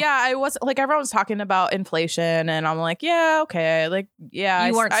me too. Yeah, I was like, everyone was talking about inflation, and I'm like, yeah, okay. Like, yeah.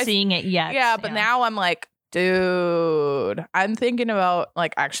 You weren't I seeing it yet. Yeah, but now I'm like, dude, I'm thinking about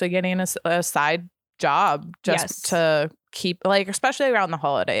like actually getting a side job just Yes. to keep, like, especially around the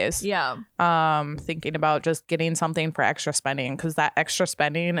holidays. Yeah. Thinking about just getting something for extra spending, because that extra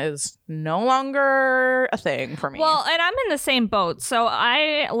spending is no longer a thing for me. Well, and I'm in the same boat. So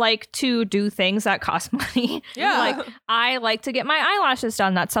I like to do things that cost money. Yeah. Like I like to get my eyelashes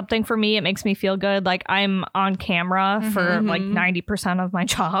done. That's something for me. It makes me feel good. Like I'm on camera for Mhm. like 90% of my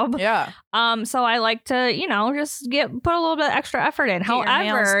job. yeah. So I like to, just put a little bit extra effort in. Get your nails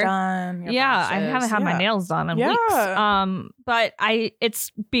However, done, your yeah, I lashes. haven't had my Yeah. nails done in Yeah. weeks. But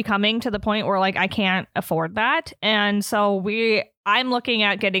it's becoming to the point where like I can't afford that. And so I'm looking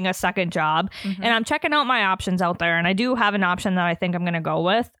at getting a second job Mhm. and I'm checking out my options out there. And I do have an option that I think I'm gonna go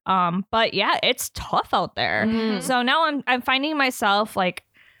with. But yeah, it's tough out there. Mhm. So now I'm finding myself like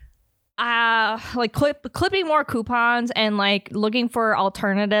clipping more coupons and like looking for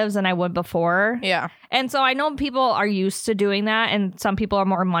alternatives than I would before. Yeah. And so I know people are used to doing that, and some people are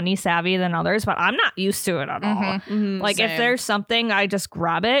more money savvy than others, but I'm not used to it at all. Mhm. Mhm. Like if Same. there's something, I just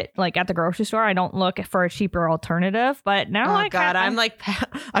grab it. Like at the grocery store, I don't look for a cheaper alternative. But now Oh I God, I'm like,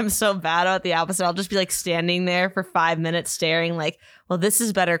 I'm so bad about the opposite. I'll just be like standing there for 5 minutes staring like, well, this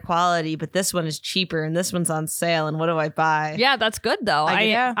is better quality, but this one is cheaper and this one's on sale. And what do I buy? yeah, that's good though.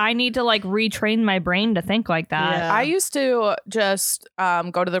 Yeah. I need to like retrain my brain to think like that. Yeah. I used to just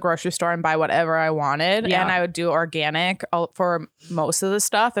go to the grocery store and buy whatever I wanted, Yeah. and I would do organic for most of the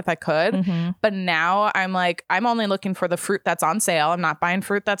stuff if I could. Mhm. But now I'm like, I'm only looking for the fruit that's on sale. I'm not buying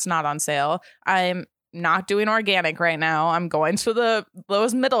fruit that's not on sale. I'm not doing organic right now. I'm going to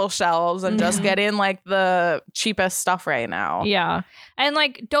those middle shelves and just Mhm. getting like the cheapest stuff right now. Yeah. And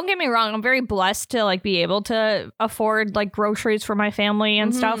like, don't get me wrong, I'm very blessed to like be able to afford like groceries for my family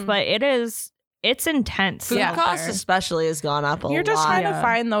and stuff, Mhm. but it's intense. Food out costs there. especially has gone up a lot. You're just trying Yeah. to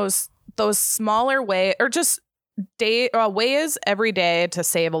find those smaller way or just ways every day to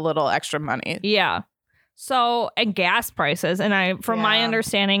save a little extra money. Yeah. So, and gas prices. And from my Yeah.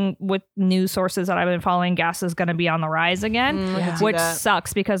 understanding with news sources that I've been following, gas is going to be on the rise again, Mm, I Yeah. could see which that.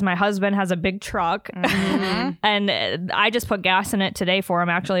 sucks because my husband has a big truck. Mhm. And I just put gas in it today for him.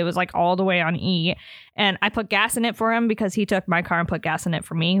 Actually, it was like all the way on E. And I put gas in it for him because he took my car and put gas in it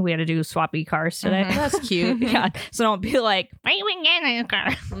for me. We had to do swappy cars today. Mhm. That's cute. Yeah. So don't be like, why are you in gas in your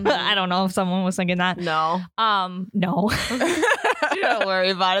car? I don't know if someone was thinking that. No. No. Don't worry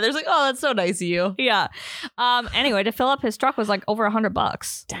about it. There's like, oh, that's so nice of you. Yeah. Anyway, to fill up his truck was like over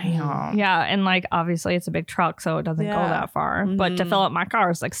 $100. Damn. Yeah, and like obviously it's a big truck, so it doesn't go Yeah. that far. But to Mhm. fill up my car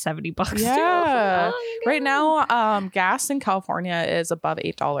is like $70 too. Yeah. Oh, Right now, gas in California is above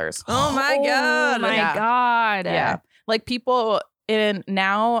 $8. Oh my God. Oh my Yeah. God. Yeah. Like people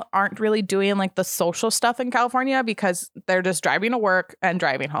now aren't really doing like the social stuff in California because they're just driving to work and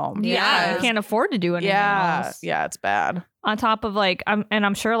driving home. Yeah, you can't afford to do anything else. Yeah, it's bad. On top of like,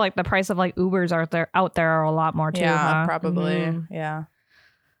 I'm sure like the price of like Ubers out there are a lot more too. Yeah, huh? probably. Mhm. Yeah.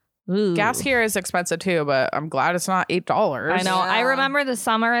 Ooh. Gas here is expensive too, but I'm glad it's not $8. I know. Yeah. I remember the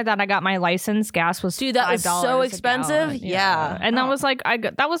summer that I got my license, gas was Dude, that was $5 so a expensive. gallon. Yeah. And that was like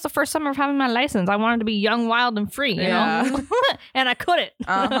that was the first summer of having my license. I wanted to be young, wild, and free, you know? And I couldn't.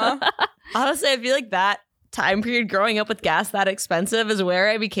 Honestly, I feel like that time period growing up with gas that expensive is where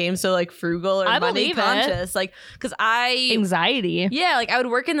I became so like frugal or I money believe it. conscious. Like, because Anxiety. yeah, like I would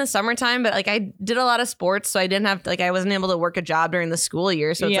work in the summertime, but like I did a lot of sports, so I didn't have like I wasn't able to work a job during the school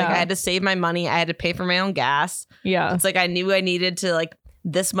year. So it's like Yeah. I had to save my money. I had to pay for my own gas. Yeah. It's like I knew I needed to like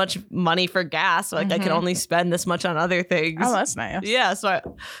this much money for gas, so like I could only spend this much on other things. Oh, that's nice. Yeah, so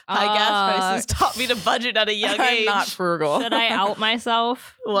high gas prices taught me to budget at a young I'm age. not frugal. Should I out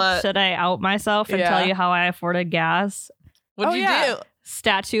myself? What? Should I out myself and Yeah. tell you how I afforded gas? What'd Oh, you yeah. do?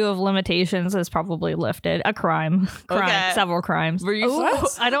 Statute of limitations is probably lifted. A crime. Okay. Several crimes. Were you? Ooh,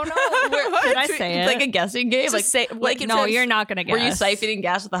 I don't know. Did I say it? It's like a guessing game. Just Like, say- like in no, terms- you're not gonna guess. Were you siphoning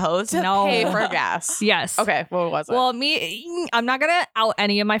gas with the hose? To No. pay for gas. Yes. Okay, what was it? Well, I'm not gonna out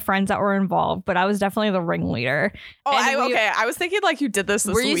any of my friends that were involved, but I was definitely the ringleader. and I was thinking like you did this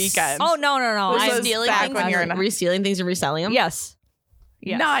Were you weekend. Oh no. This Were you was stealing back things? when you were in Were you stealing things and reselling them? Yes.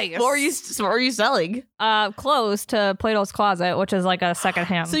 Yes. Nice. What were you selling? Clothes to Plato's Closet, which is like a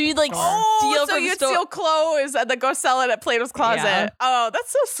secondhand. So you'd like Oh, steal so from you'd store. steal clothes and then go sell it at Plato's Closet. Yeah. Oh, that's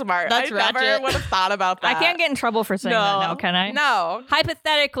so smart. That's I never ratchet. would have thought about I that. can't get in trouble for saying No. that now, can I? No.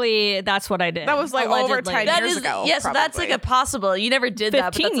 Hypothetically, that's what I did. That was like over Allegedly. 10 That years is ago. yes. That's like probably. a possible. You never did that,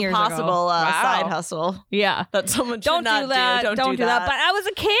 but 15 that's a years ago. possible Wow. side hustle Yeah. that someone should Don't not do that. Don't do that. But I was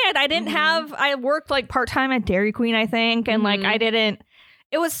a kid. I didn't have. I worked like part time at Dairy Queen, I think, and like I didn't.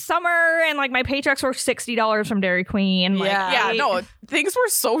 It was summer, and like my paychecks were $60 from Dairy Queen. Like, Yeah. No, things were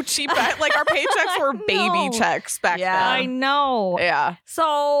so cheap. Like our paychecks were baby know. checks back Yeah. I then. know. Yeah.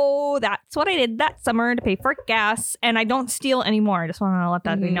 So that's what I did that summer to pay for gas, and I don't steal anymore. I just want to let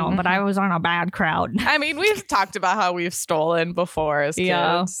that be known. But I was on a bad crowd. I mean, we've talked about how we've stolen before as kids.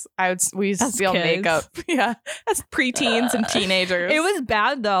 Yeah. We used to As steal kids. makeup. Yeah. As preteens and teenagers. It was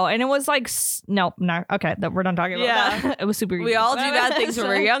bad though, and it was like nope, no, okay, we're done talking about Yeah. that. It was super. We easy. all do bad things when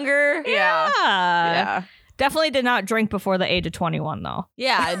we're younger. Yeah. Yeah. Definitely did not drink before the age of 21 though.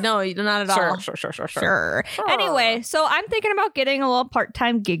 Yeah. No, not at all. Sure. Anyway, so I'm thinking about getting a little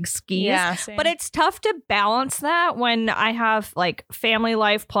part-time gig skis. Yeah. Same. But it's tough to balance that when I have like family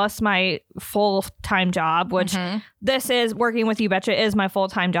life plus my full-time job, which this is working with You Betcha is my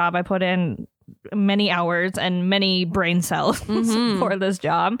full-time job. I put in many hours and many brain cells for this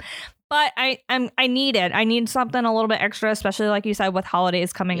job. But I need it. I need something a little bit extra, especially like you said with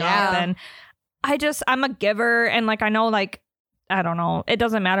holidays coming up. And I'm a giver, and like I know like I don't know, it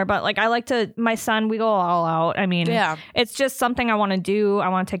doesn't matter, but like I like to my son, we go all out. I mean, it's just something I want to do. I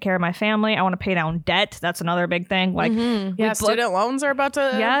want to take care of my family. I want to pay down debt. That's another big thing. Like student loans are about to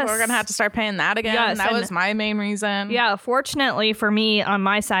Yes. we're gonna have to start paying that again. Yes, That and- was my main reason. Yeah, fortunately for me, on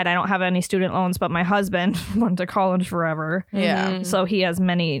my side, I don't have any student loans, but my husband went to college forever. Yeah. So he has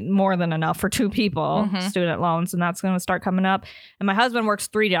more than enough for two people, student loans, and that's going to start coming up. And my husband works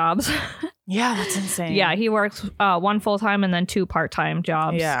 3 jobs. Yeah, that's insane. Yeah, he works 1 full-time and then 2 part-time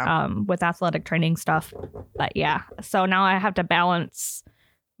jobs with athletic training stuff. But yeah, so now I have to balance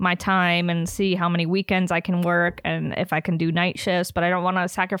my time and see how many weekends I can work and if I can do night shifts, but I don't want to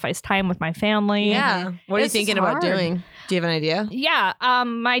sacrifice time with my family. Yeah. What are you It's thinking hard. about doing? Do you have an idea? Yeah,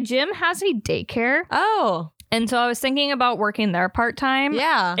 my gym has a daycare, Oh, and so I was thinking about working there part-time.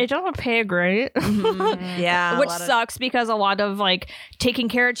 yeah. It doesn't pay great. Yeah. Which sucks because a lot of like taking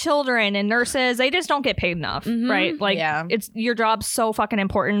care of children and nurses, they just don't get paid enough, right? Like it's your job's so fucking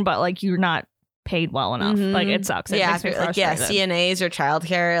important, but like you're not paid well enough. Like it sucks. It Yeah, makes me like frustrated. CNAs or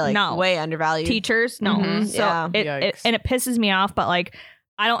childcare, like No. way undervalued. Teachers, no. So Yeah. it Yikes. and it pisses me off, but like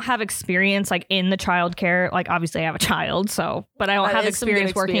I don't have experience like in the childcare. Like obviously I have a child, so but I don't That have is some good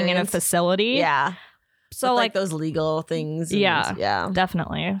experience working in a experience. facility. Yeah. So With, like those legal things. and- Yeah. Yeah.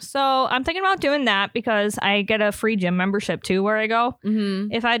 definitely. So I'm thinking about doing that because I get a free gym membership too where I go.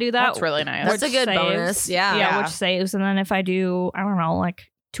 Mm-hmm. If I do that, That's really nice. That's a good bonus. Yeah. yeah, which saves. And then if I do, I don't know,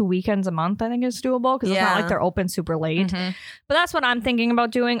 like 2 weekends a month, I think is doable because it's not Yeah. like they're open super late. Mhm. But that's what I'm thinking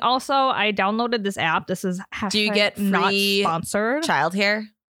about doing. Also, I downloaded this app. This is Do you get not free sponsored? Childcare?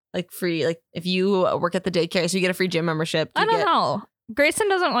 Like free, like if you work at the daycare, so you get a free gym membership. I don't know. Grayson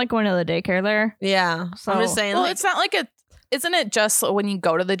doesn't like going to the daycare there. Yeah. So- I'm just saying, Well, like, it's not like isn't it just when you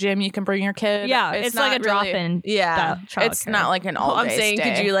go to the gym you can bring your kid? Yeah, it's like a not really- drop-in. Yeah. It's not like an all I'm day saying,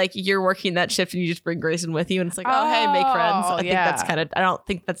 stay. could you you're working that shift and you just bring Grayson with you, and it's like, oh hey, make friends. I think that's kind of. I don't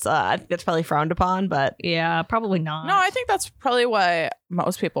think that's. I think that's probably frowned upon, but Yeah, probably not. No, I think that's probably why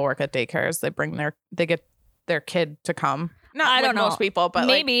most people work at daycares. They get their kid to come. Not I don't know. most people, but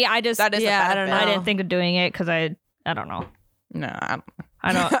maybe I just that is yeah, a I don't benefit. I know. didn't think of doing it because I don't know. No, I don't.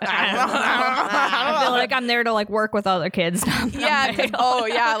 I don't. I feel like I'm there to work with other kids. Yeah.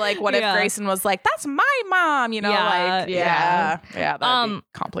 What if Grayson was like, "That's my mom," Yeah. that'd be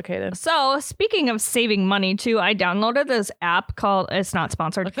complicated. So speaking of saving money too, I downloaded this app called. It's not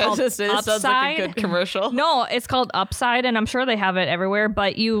sponsored. Called this sounds like a Upside. good commercial. No, it's called Upside, and I'm sure they have it everywhere.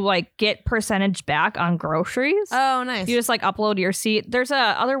 But you get percentage back on groceries. Oh, nice. You just upload your receipt. There's a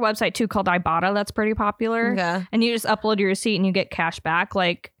other website too called Ibotta that's pretty popular. Okay. And you just upload your receipt and you get cash back.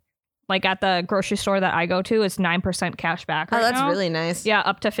 Like at the grocery store that I go to, it's 9% cash back. Right Oh, that's now. really nice. Yeah,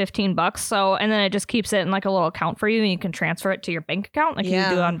 up to $15. So, and then it just keeps it in a little account for you, and you can transfer it to your bank account like you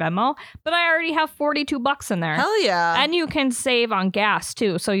do on Venmo. But I already have $42 in there. Hell yeah. And you can save on gas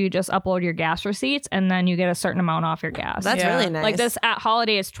too. So you just upload your gas receipts, and then you get a certain amount off your gas. That's really nice. Like this at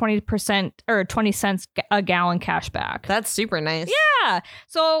Holiday is 20% or 20 cents a gallon cash back. That's super nice. Yeah.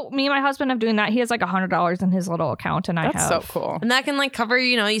 So me and my husband have doing that. He has $100 in his little account, and I That's have. so cool. And that can cover,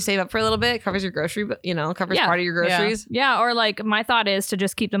 you save up for a little bit, covers your grocery, covers part of your groceries. Yeah, or my thought is to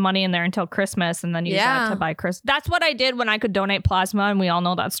just keep the money in there until Christmas and then use that to buy Christmas. That's what I did when I could donate plasma, and we all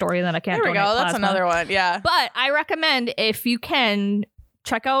know that story that I can't There we donate go. plasma. That's another one. Yeah. But I recommend, if you can,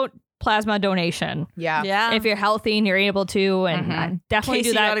 check out plasma donation. Yeah. Yeah. If you're healthy and you're able to, and definitely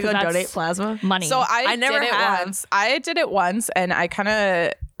do that. You gotta go donate plasma. Money. So I never did it have. once. I did it once, and I kind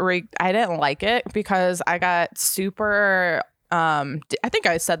of I didn't like it because I got super. I think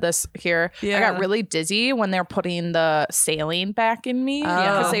I said this here. Yeah. I got really dizzy when they're putting the saline back in me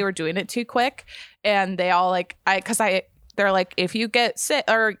because they were doing it too quick, and they all they're like, if you get sick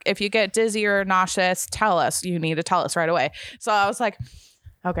or if you get dizzy or nauseous, tell us. You need to tell us right away. So I was like,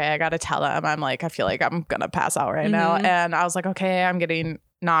 okay, I got to tell them. I'm like, I feel like I'm going to pass out right now. And I was like, okay, I'm getting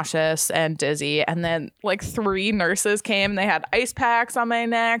nauseous and dizzy. And then 3 nurses came. They had ice packs on my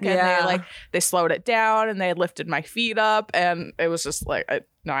neck, and they slowed it down, and they lifted my feet up. And it was just I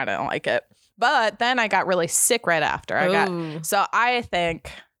didn't like it. But then I got really sick right after. So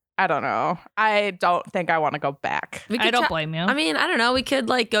I don't know. I don't think I want to go back. I don't blame you. I mean, I don't know. We could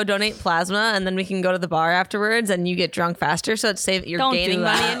go donate plasma, and then we can go to the bar afterwards, and you get drunk faster. So it's you're Don't gaining do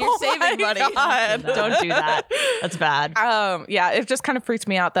money that. and you're saving money. God. Don't do that. That's bad. Yeah, it just kind of freaked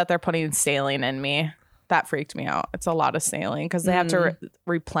me out that they're putting saline in me. That freaked me out. It's a lot of saline because they have to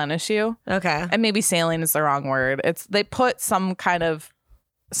replenish you. Okay. And maybe saline is the wrong word. They put some kind of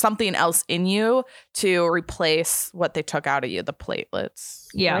something else in you to replace what they took out of you, the platelets.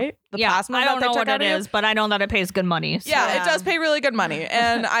 Yeah. Right? The yeah. plasma I that don't they know took what out it of you? is, but I know that it pays good money. So. Yeah, it does pay really good money,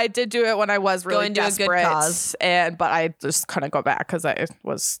 and I did do it when I was really Going to a good desperate, cause. but I just couldn't go back because it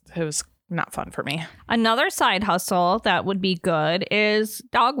was not fun for me. Another side hustle that would be good is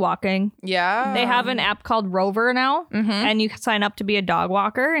dog walking. Yeah, They have an app called Rover now, and you can sign up to be a dog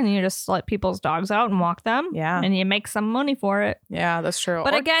walker, and you just let people's dogs out and walk them. Yeah. And you make some money for it. Yeah, that's true.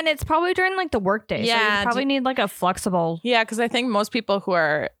 But again, it's probably during the workday. So Yeah, you probably need a flexible. Yeah, because I think most people who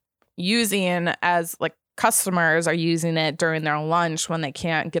are using as customers are using it during their lunch when they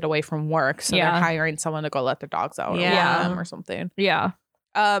can't get away from work. So they're hiring someone to go let their dogs out or walk them or something. Yeah.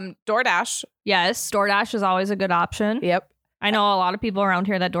 DoorDash. Yes. DoorDash is always a good option. Yep. I know a lot of people around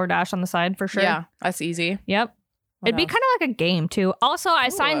here that DoorDash on the side for sure. Yeah, that's easy. Yep. It'd be kind of like a game too. Also, I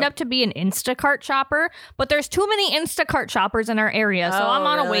signed up to be an Instacart shopper, but there's too many Instacart shoppers in our area, so I'm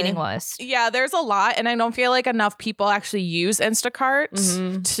on a waiting list. Yeah, there's a lot, and I don't feel like enough people actually use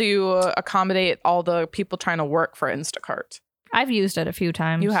Instacart to accommodate all the people trying to work for Instacart. I've used it a few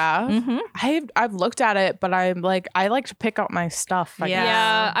times. You have? Mm-hmm. I've looked at it, but I like to pick up my stuff. I guess.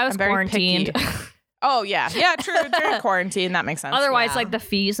 Yeah, I was I'm very quarantined. picky. Oh yeah, true. During quarantine, that makes sense. Otherwise, the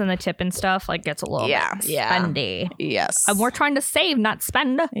fees and the tip and stuff gets a little bit spendy. Yes, And we're trying to save, not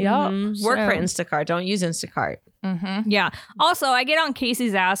spend. Yep. Work for Instacart. Don't use Instacart. Yeah. Also, I get on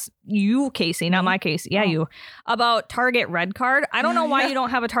Casey's ass, you, Casey, not my Casey. Yeah, you, about Target Red Card. I don't know why you don't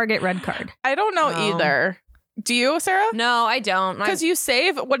have a Target Red Card. I don't know either. Do you, Sarah? No, I don't. Because you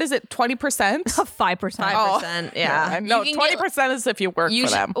save, what is it, 20%? 5%. 5%. Yeah. No, 20% is if you work for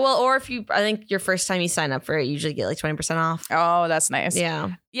them. Well, or if I think your first time you sign up for it, you usually get 20% off. Oh, that's nice.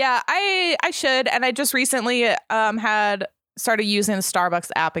 Yeah. Yeah, I should. And I just recently had started using the Starbucks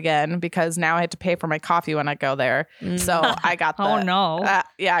app again because now I had to pay for my coffee when I go there. So I got the Oh, no.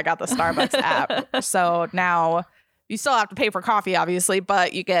 I got the Starbucks app. So now you still have to pay for coffee, obviously,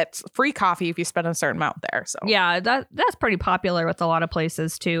 but you get free coffee if you spend a certain amount there. So Yeah, that's pretty popular with a lot of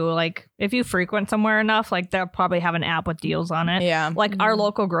places too. Like if you frequent somewhere enough, like they'll probably have an app with deals on it. Yeah. Like our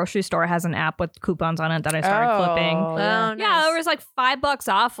local grocery store has an app with coupons on it that I started clipping. Yeah. Yeah, there was like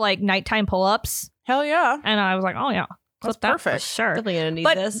 $5 off like nighttime pull-ups. Hell yeah. And I was like, oh yeah. That's Clip that for perfect. sure. Definitely gonna need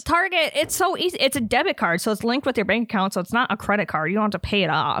But this. Target, it's so easy. It's a debit card, so it's linked with your bank account, so it's not a credit card. You don't have to pay it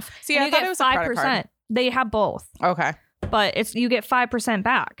off. See, And I you thought get it was a credit card. They have both, Okay. but you get 5%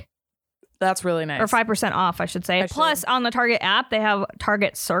 back. That's really nice. Or 5% off, I should say. Actually. Plus, on the Target app, they have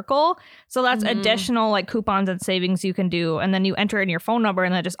Target Circle. So that's additional like coupons and savings you can do. And then you enter in your phone number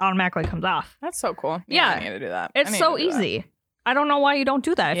and that just automatically comes off. That's so cool. Yeah. I need to do that. It's so easy. I don't know why you don't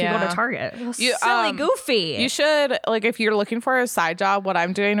do that if you go Yeah. to Target. You, Silly goofy. You should, like, if you're looking for a side job, what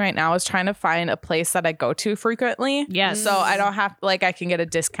I'm doing right now is trying to find a place that I go to frequently. Yes. So I don't have, like, I can get a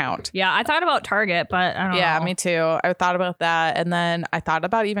discount. Yeah, I thought about Target, but I don't know. Yeah, me too. I thought about that. And then I thought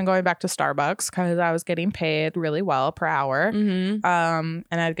about even going back to Starbucks because I was getting paid really well per hour. Mm-hmm.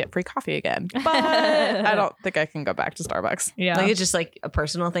 And I'd get free coffee again. But I don't think I can go back to Starbucks. Yeah. Like it's just like a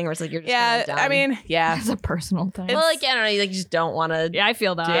personal thing where it's like you're just Yeah, kinda done. I mean, yeah. It's a personal thing. well, like I don't know, you like just don't want to. Yeah, I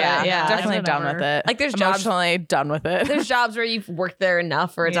feel that. Yeah, definitely I've done never- with it. Like, there's jobs- emotionally done with it. There's jobs where you've worked there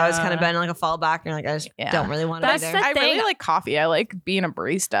enough where it's always Yeah. kind of been like a fallback, and you're like, I just Yeah. don't really want to be That's there. the I really thing. like coffee. I like being a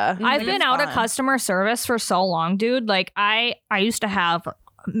barista. I've I think been it's out of fun. customer service for so long, dude. Like I used to have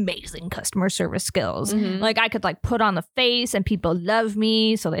amazing customer service skills. Mhm. Like I could like put on the face and people love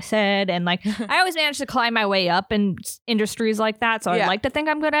me, so they said. And like I always managed to climb my way up in industries like that. So Yeah. I'd like to think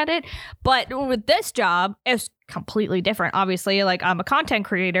I'm good at it. But with this job, it's completely different. Obviously, like I'm a content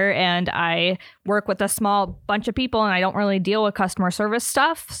creator and I work with a small bunch of people and I don't really deal with customer service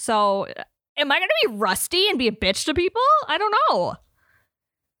stuff. So am I going to be rusty and be a bitch to people? I don't know.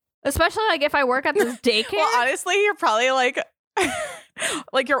 Especially like if I work at this daycare. Well, honestly, you're probably like,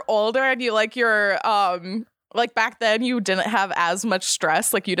 like you're older and you like your like back then you didn't have as much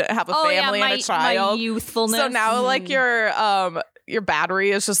stress. Like you didn't have a family my, and a child. My youthfulness. So now like your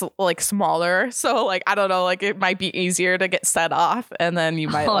battery is just like smaller. So like I don't know, like it might be easier to get set off and then you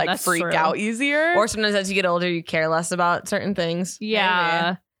might Oh, like that's freak true. out easier. Or sometimes as you get older, you care less about certain things.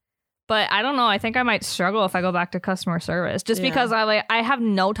 Yeah. But I don't know. I think I might struggle if I go back to customer service just Yeah. because I have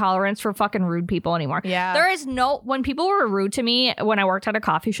no tolerance for fucking rude people anymore. Yeah. There is when people were rude to me when I worked at a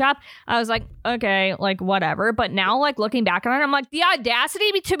coffee shop, I was like, okay, like whatever. But now like looking back on it, I'm like the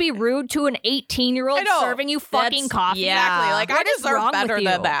audacity to be rude to an 18-year-old I know. serving you fucking coffee. yeah. Exactly. Like What I is deserve wrong better with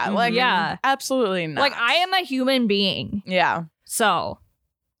than you? that. Like Yeah. absolutely not. Like I am a human being. Yeah. So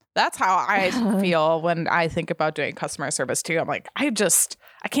That's how I feel when I think about doing customer service too. I'm like,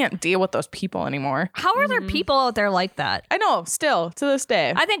 I can't deal with those people anymore. how are there people out there like that? I know, still to this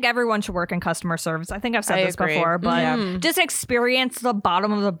day. I think everyone should work in customer service. I think I've said I this agree. before, but Yeah. just experience the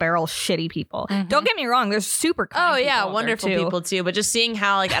bottom of the barrel shitty people. Don't get me wrong, there's super kind Oh people yeah, out there, wonderful too. people too. But just seeing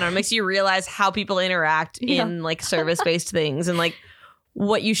how like I don't know, makes you realize how people interact Yeah. in like service-based things and like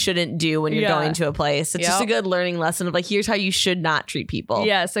what you shouldn't do when you're Yeah. going to a place. It's just a Yep. good learning lesson of like here's how you should not treat people.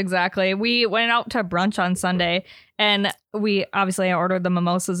 Yes, exactly. We went out to brunch on Sunday and we obviously ordered the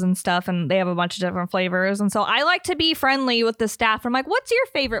mimosas and stuff and they have a bunch of different flavors. And so I like to be friendly with the staff. I'm like, what's your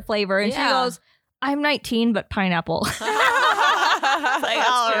favorite flavor? And she Yeah. goes, I'm 19, but pineapple. Like,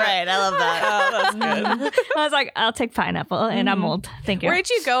 all right, I love that. That's good. I was like, I'll take pineapple and I'm old. Thank you. Where did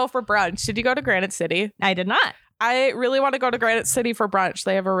you go for brunch? Did you go to Granite City? I did not. I really want to go to Granite City for brunch.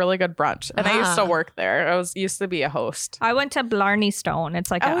 They have a really good brunch. And I used to Ah. work there. I used to be a host. I went to Blarney Stone.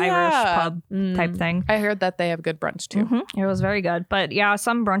 It's like an Oh, Irish yeah. pub type thing. I heard that they have good brunch too. It was very good. But yeah,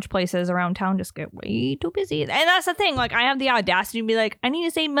 some brunch places around town just get way too busy. And that's the thing. Like, I have the audacity to be like, I need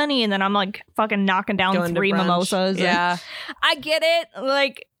to save money. And then I'm like fucking knocking down Going to 3 brunch. mimosas. and Yeah. I get it.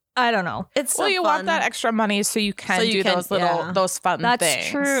 Like, I don't know. It's so Well, you fun. want that extra money so you can So you do can- those little, yeah. those fun That's things.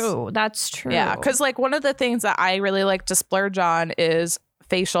 true. That's true. Yeah. Because like one of the things that I really like to splurge on is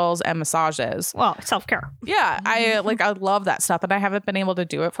facials and massages. well, self-care. Yeah, I love that stuff, and I haven't been able to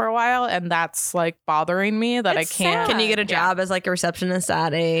do it for a while, and that's like bothering me that It's I can't. Can you get a job as like a receptionist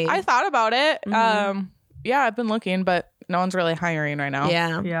at a I thought about it. Mhm. Yeah, I've been looking, but no one's really hiring right now.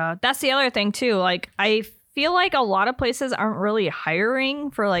 Yeah. Yeah. That's the other thing too. Like, I feel like a lot of places aren't really hiring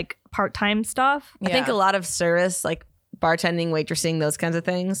for like part-time stuff. I think a lot of service, like bartending, waitressing, those kinds of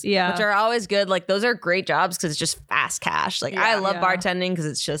things, Yeah. which are always good. Like those are great jobs because it's just fast cash. Like I love Yeah. bartending because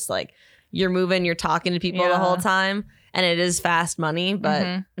it's just like you're moving, you're talking to people the Yeah. whole time, and it is fast money. But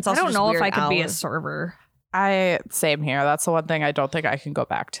Mhm. it's I also don't just know if weird I could be a hours. server. Same here. That's the one thing I don't think I can go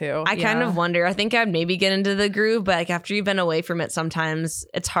back to. I kind of wonder. I think I'd maybe get into the groove, but like after you've been away from it, sometimes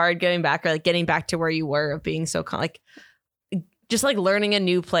it's hard getting back, or like getting back to where you were of being so like just like learning a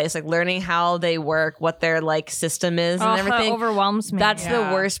new place, like learning how they work, what their like system is and everything. That overwhelms me. That's the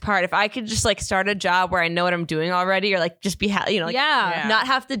worst part. If I could just like start a job where I know what I'm doing already, or like just be, not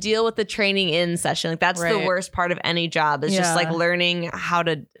have to deal with the training in session. Like that's the worst part of any job is just like learning how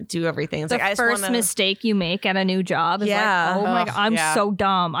to do everything. It's the like I first mistake you make at a new job is like, oh my God, I'm so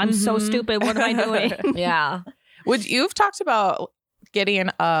dumb. I'm so stupid. What am I doing? Yeah. You've talked about getting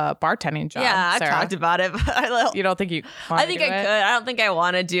a bartending job. Yeah, Sarah. I've talked about it. You don't think you I think I could. I don't think I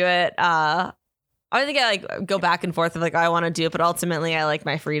want to do it. I think I like go back and forth of like I want to do it, but ultimately I like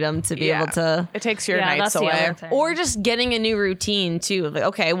my freedom to be able to. It takes your nights away, or just getting a new routine too. Like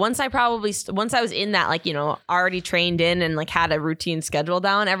okay, once I was in that like already trained in and like had a routine schedule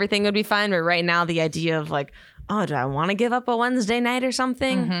down, everything would be fine. But right now the idea of like, oh, do I want to give up a Wednesday night or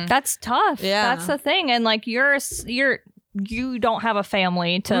something? That's tough. Yeah, that's the thing. And like you don't have a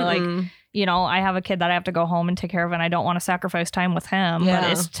family to like, I have a kid that I have to go home and take care of, and I don't want to sacrifice time with him. Yeah.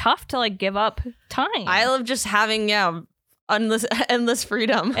 But it's tough to like give up time. I love just having endless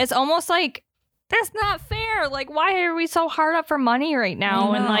freedom. It's almost like that's not fair. Like, why are we so hard up for money right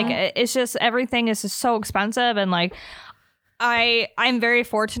now? And like, it's just everything is just so expensive. And like, I'm very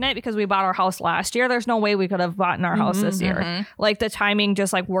fortunate because we bought our house last year. There's no way we could have bought our house this year. Like the timing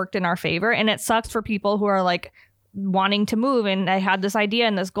just like worked in our favor, and it sucks for people who are like wanting to move, and I had this idea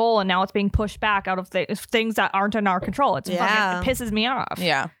and this goal, and now it's being pushed back out of things that aren't in our control. It pisses me off.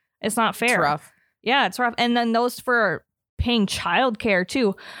 Yeah, it's not fair. It's rough. Yeah, it's rough. And then those for paying childcare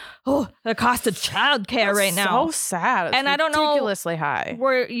too. Oh, the cost of childcare right now. So sad. It's and I don't know ridiculously high.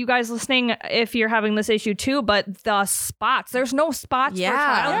 Were you guys listening if you're having this issue too, but the spots, there's no spots for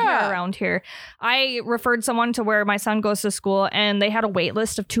childcare around here. I referred someone to where my son goes to school, and they had a wait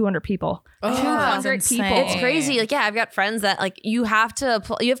list of 200 people. 200 people. It's crazy. Like, yeah, I've got friends that like you have to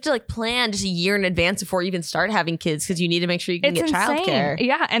like plan just a year in advance before you even start having kids, because you need to make sure you can get childcare.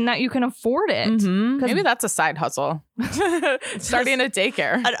 Yeah, and that you can afford it. Maybe that's a side hustle. Starting a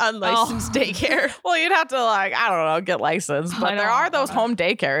daycare. An unlicensed daycare. Well, you'd have to like, I don't know, get licensed, but there are those home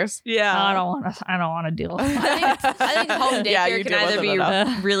daycares. Yeah. I don't want to deal with that. I think home daycare can either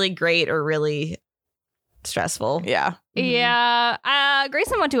be really great or really stressful. Yeah. Yeah.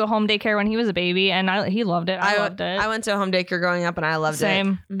 Grayson went to a home daycare when he was a baby, and he loved it. I loved it. I went to a home daycare growing up, and I loved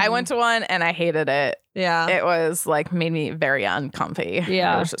it. I went to one and I hated it. Yeah. It was like made me very uncomfy.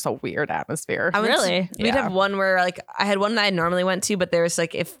 Yeah. It was just a weird atmosphere. We'd have one where like I had one that I normally went to, but there was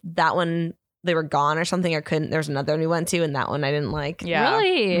like if that one they were gone or something, or couldn't. There was another one we went to, and that one I didn't like. Yeah.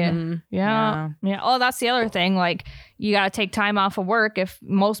 Really? Yeah. Oh, that's the other thing. Like, you got to take time off of work if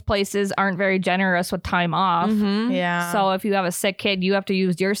most places aren't very generous with time off. Yeah. So if you have a sick kid, you have to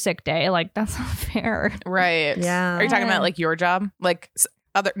use your sick day. Like, that's not fair. Right. Yeah. Are you talking about like your job? Like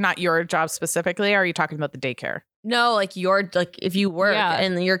not your job specifically? Or are you talking about the daycare? No, like if you work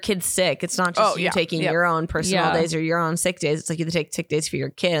and your kid's sick, it's not just you taking your own personal days or your own sick days. It's like you have to take sick days for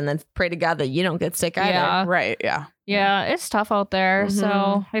your kid and then pray to God that you don't get sick either. Yeah. Right. Yeah. Yeah, it's tough out there.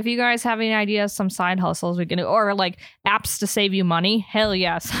 So if you guys have any ideas, some side hustles we can do, or like apps to save you money, hell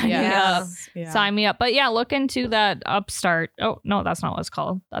yeah, sign me up. Yeah. Sign me up. But yeah, look into that Upstart. Oh, no, that's not what it's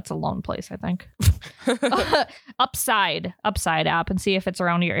called. That's a loan place, I think. Upside app, and see if it's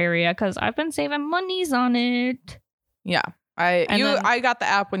around your area, because I've been saving monies on it. Yeah. I got the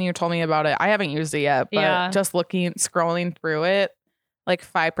app when you told me about it. I haven't used it yet, but just scrolling through it, like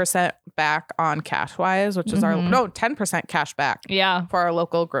 5% back on Cashwise, which is 10% cash back. Yeah. For our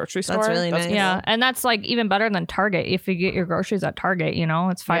local grocery store. That's really nice. Yeah. And that's like even better than Target. If you get your groceries at Target,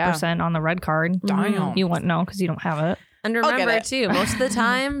 it's 5% on the red card. Damn. You wouldn't know because you don't have it. And remember, too, most of the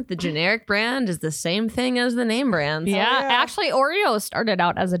time, the generic brand is the same thing as the name brand. Yeah. Actually, Oreo started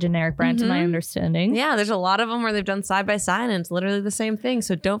out as a generic brand, to my understanding. Yeah, there's a lot of them where they've done side by side, and it's literally the same thing.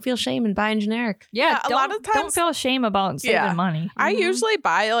 So don't feel shame in buying generic. Yeah, a lot of times, don't feel shame about saving money. I usually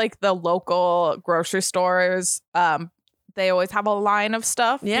buy like the local grocery stores. They always have a line of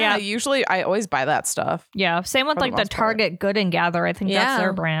stuff. Yeah. I always buy that stuff. Yeah. Same with like the Target Good and Gather. I think that's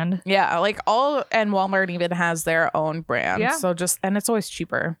their brand. Yeah. Like and Walmart even has their own brand. Yeah. So and it's always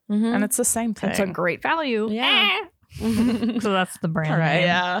cheaper. And it's the same thing. It's a great value. Yeah. So that's the brand. All right. name.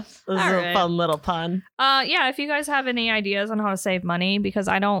 Yeah. This is a fun little pun. Yeah. If you guys have any ideas on how to save money, because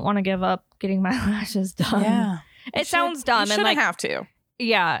I don't want to give up getting my lashes done. Yeah. It sounds dumb. You shouldn't have to.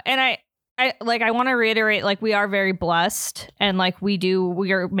 Yeah. And I want to reiterate, like, we are very blessed and like we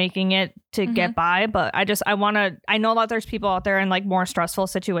are making it to get by, but I know that there's people out there in like more stressful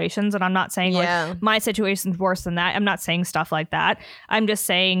situations, and I'm not saying like my situation's worse than that. I'm not saying stuff like that. I'm just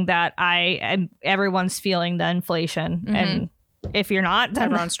saying that everyone's feeling the inflation, and if you're not, then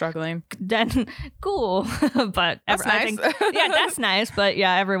everyone's struggling. Then cool. But that's nice. I think, yeah, that's nice. But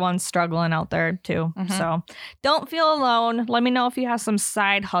yeah, everyone's struggling out there too. So don't feel alone. Let me know if you have some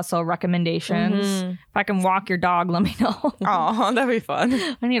side hustle recommendations. If I can walk your dog, let me know. Oh, that'd be fun.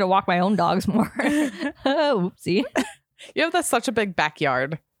 I need to walk my own dogs more. Oopsie. You have such a big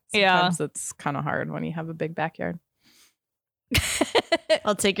backyard. Sometimes Yeah. it's kind of hard when you have a big backyard.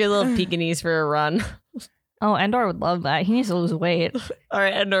 I'll take your little Pekingese for a run. Oh, Endor would love that. He needs to lose weight. All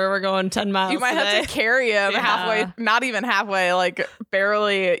right, Endor, we're going 10 miles You might have to carry him halfway, not even halfway, like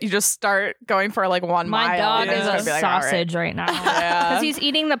barely. You just start going for like 1 mile. My dog and is it's a gonna be like, sausage right now. Yeah. Because he's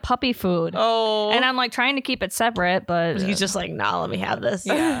eating the puppy food. Oh. And I'm like trying to keep it separate, but He's just like, nah, let me have this.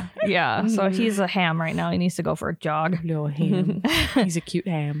 yeah. So he's a ham right now. He needs to go for a jog. Little ham. He's a cute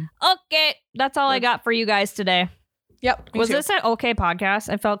ham. Okay. That's all I got for you guys today. Yep. Was this an okay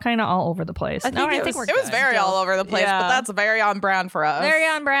podcast? I felt kind of all over the place. I think we're It was good. very all over the place, but that's very on brand for us. Very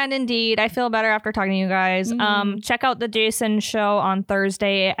on brand indeed. I feel better after talking to you guys. Check out the Jason show on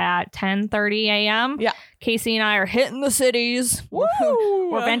Thursday at 10:30 a.m. Yeah. Casey and I are hitting the cities. Woo!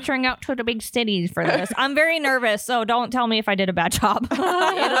 We're venturing out to the big cities for this. I'm very nervous, so don't tell me if I did a bad job.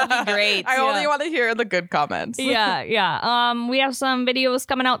 It'll be great. I only want to hear the good comments. Yeah. We have some videos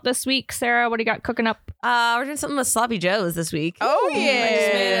coming out this week. Sarah, what do you got cooking up? We're doing something with Sloppy Joe's this week. Oh, I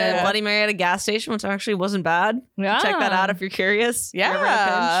just made a yeah. Bloody Mary at a gas station, which actually wasn't bad. Yeah. Check that out if you're curious. If you're ever in a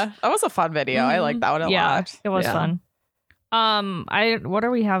Yeah. pinch. That was a fun video. I like that one a lot. It was fun. What do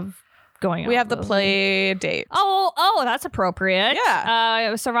we have going on? We have the play date. Oh, that's appropriate.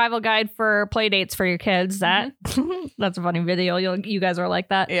 Yeah. Survival guide for play dates for your kids. That's a funny video. You guys are like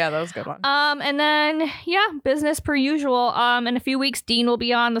that. Yeah, that was a good one. And then business per usual. In a few weeks, Dean will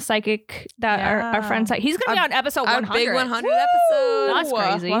be on the psychic that our friend. He's gonna be on episode 100. Big 100 episode. That's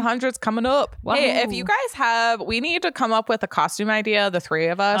crazy. 100's coming up. Wow. Hey, if you guys we need to come up with a costume idea, the three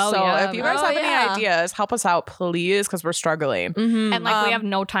of us. Oh, so yeah. if you guys have any ideas, help us out, please, because we're struggling. And we have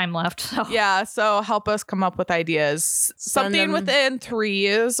no time left. So. Yeah, so help us come up with ideas. Something within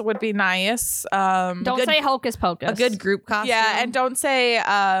 3s would be nice. Don't say hocus pocus. A good group costume. Yeah, and don't say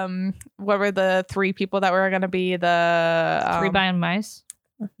what were the 3 people that were going to be the 3 Blind Mice.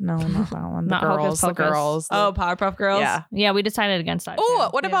 No, not that one. Not Hocus Pocus. The girls. Oh, Powerpuff Girls. Yeah. We decided against that. Oh,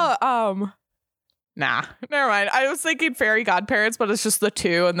 too. what about Nah, never mind. I was thinking fairy godparents, but it's just the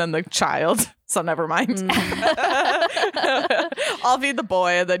 2 and then the child. So never mind. I'll be the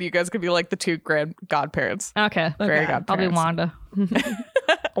boy, and then you guys could be like the 2 grand godparents. Okay. Fairy godparents. I'll be Wanda.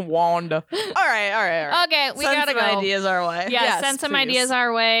 Wanda. All right. Okay, we Send gotta some go. ideas our way. Yeah, Yes, send some please. ideas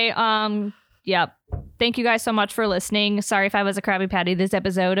our way. Yep. Thank you guys so much for listening. Sorry if I was a Crabby Patty this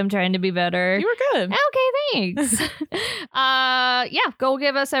episode. I'm trying to be better. You were good. Okay, thanks. Go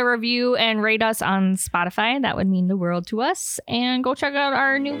give us a review and rate us on Spotify. That would mean the world to us. And go check out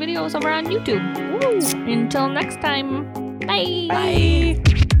our new videos over on YouTube. Woo. Until next time. Bye. Bye.